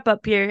 before we wrap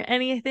up here,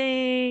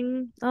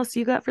 anything else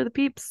you got for the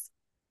peeps?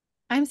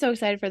 I'm so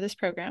excited for this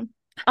program.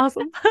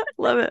 Awesome.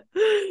 Love it.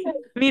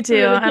 Me I too.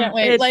 really can't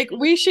wait. It Like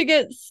we should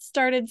get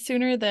started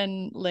sooner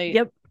than late.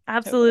 Yep, Totally.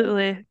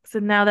 absolutely. So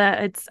now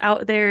that it's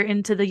out there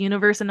into the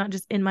universe and not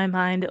just in my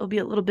mind, it'll be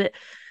a little bit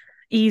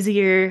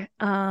easier.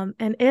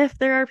 And if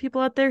there are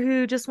people out there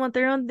who just want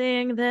their own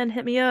thing, then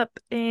hit me up.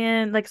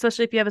 And like,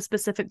 especially if you have a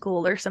specific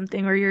goal or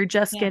something, or you're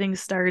just getting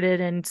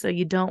started and so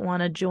you don't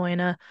want to join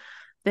a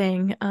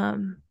thing,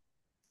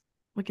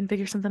 we can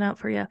figure something out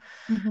for you.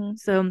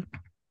 So,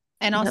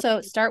 and also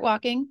start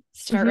walking,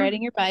 start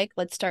riding your bike.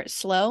 Let's start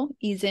slow,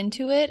 ease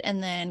into it,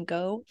 and then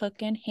go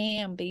fucking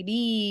ham,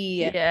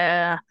 baby.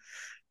 Yeah.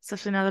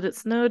 Especially now that it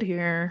snowed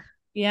here.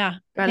 Yeah.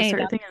 Gotta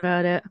start thinking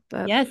about it.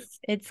 But yes,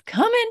 it's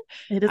coming.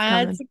 It is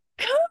coming. It's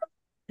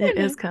coming. It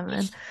is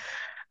coming.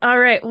 All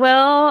right.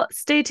 Well,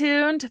 stay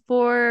tuned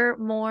for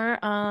more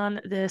on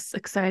this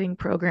exciting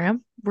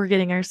program we're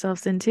getting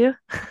ourselves into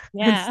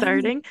and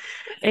starting.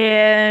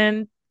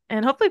 And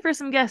hopefully for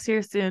some guests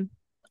here soon.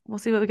 We'll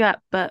see what we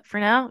got. But for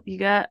now, you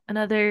got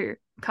another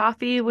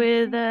coffee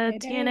with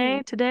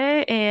TNA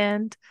today,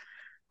 and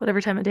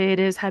whatever time of day it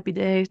is, happy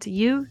day to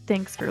you.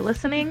 Thanks for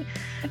listening,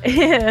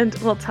 and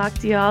we'll talk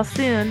to you all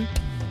soon.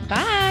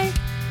 Bye.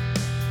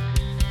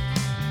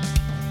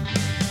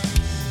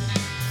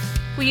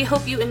 We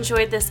hope you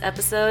enjoyed this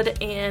episode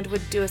and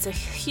would do us a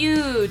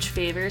huge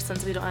favor,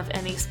 since we don't have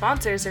any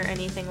sponsors or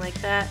anything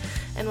like that,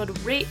 and would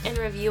rate and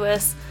review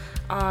us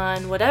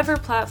on whatever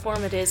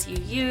platform it is you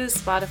use,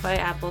 Spotify,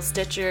 Apple,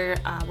 Stitcher,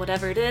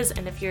 whatever it is.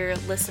 And if you're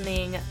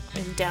listening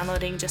and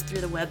downloading just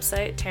through the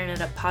website,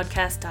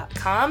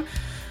 tearingituppodcast.com,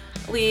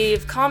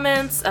 leave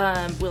comments.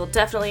 We'll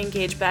definitely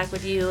engage back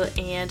with you.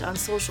 And on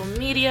social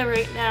media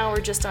right now,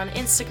 we're just on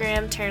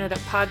Instagram. Tearing It Up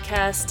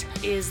Podcast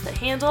is the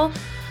handle.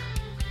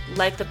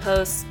 Like the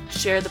post,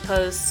 share the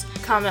post,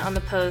 comment on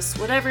the post,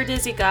 whatever it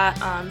is you got.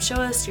 Show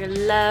us your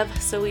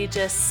love so we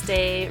just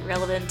stay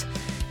relevant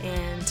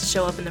and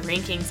show up in the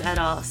rankings at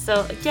all.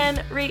 So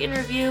again, rate and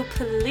review,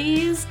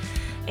 please.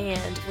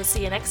 And we'll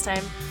see you next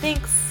time.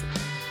 Thanks.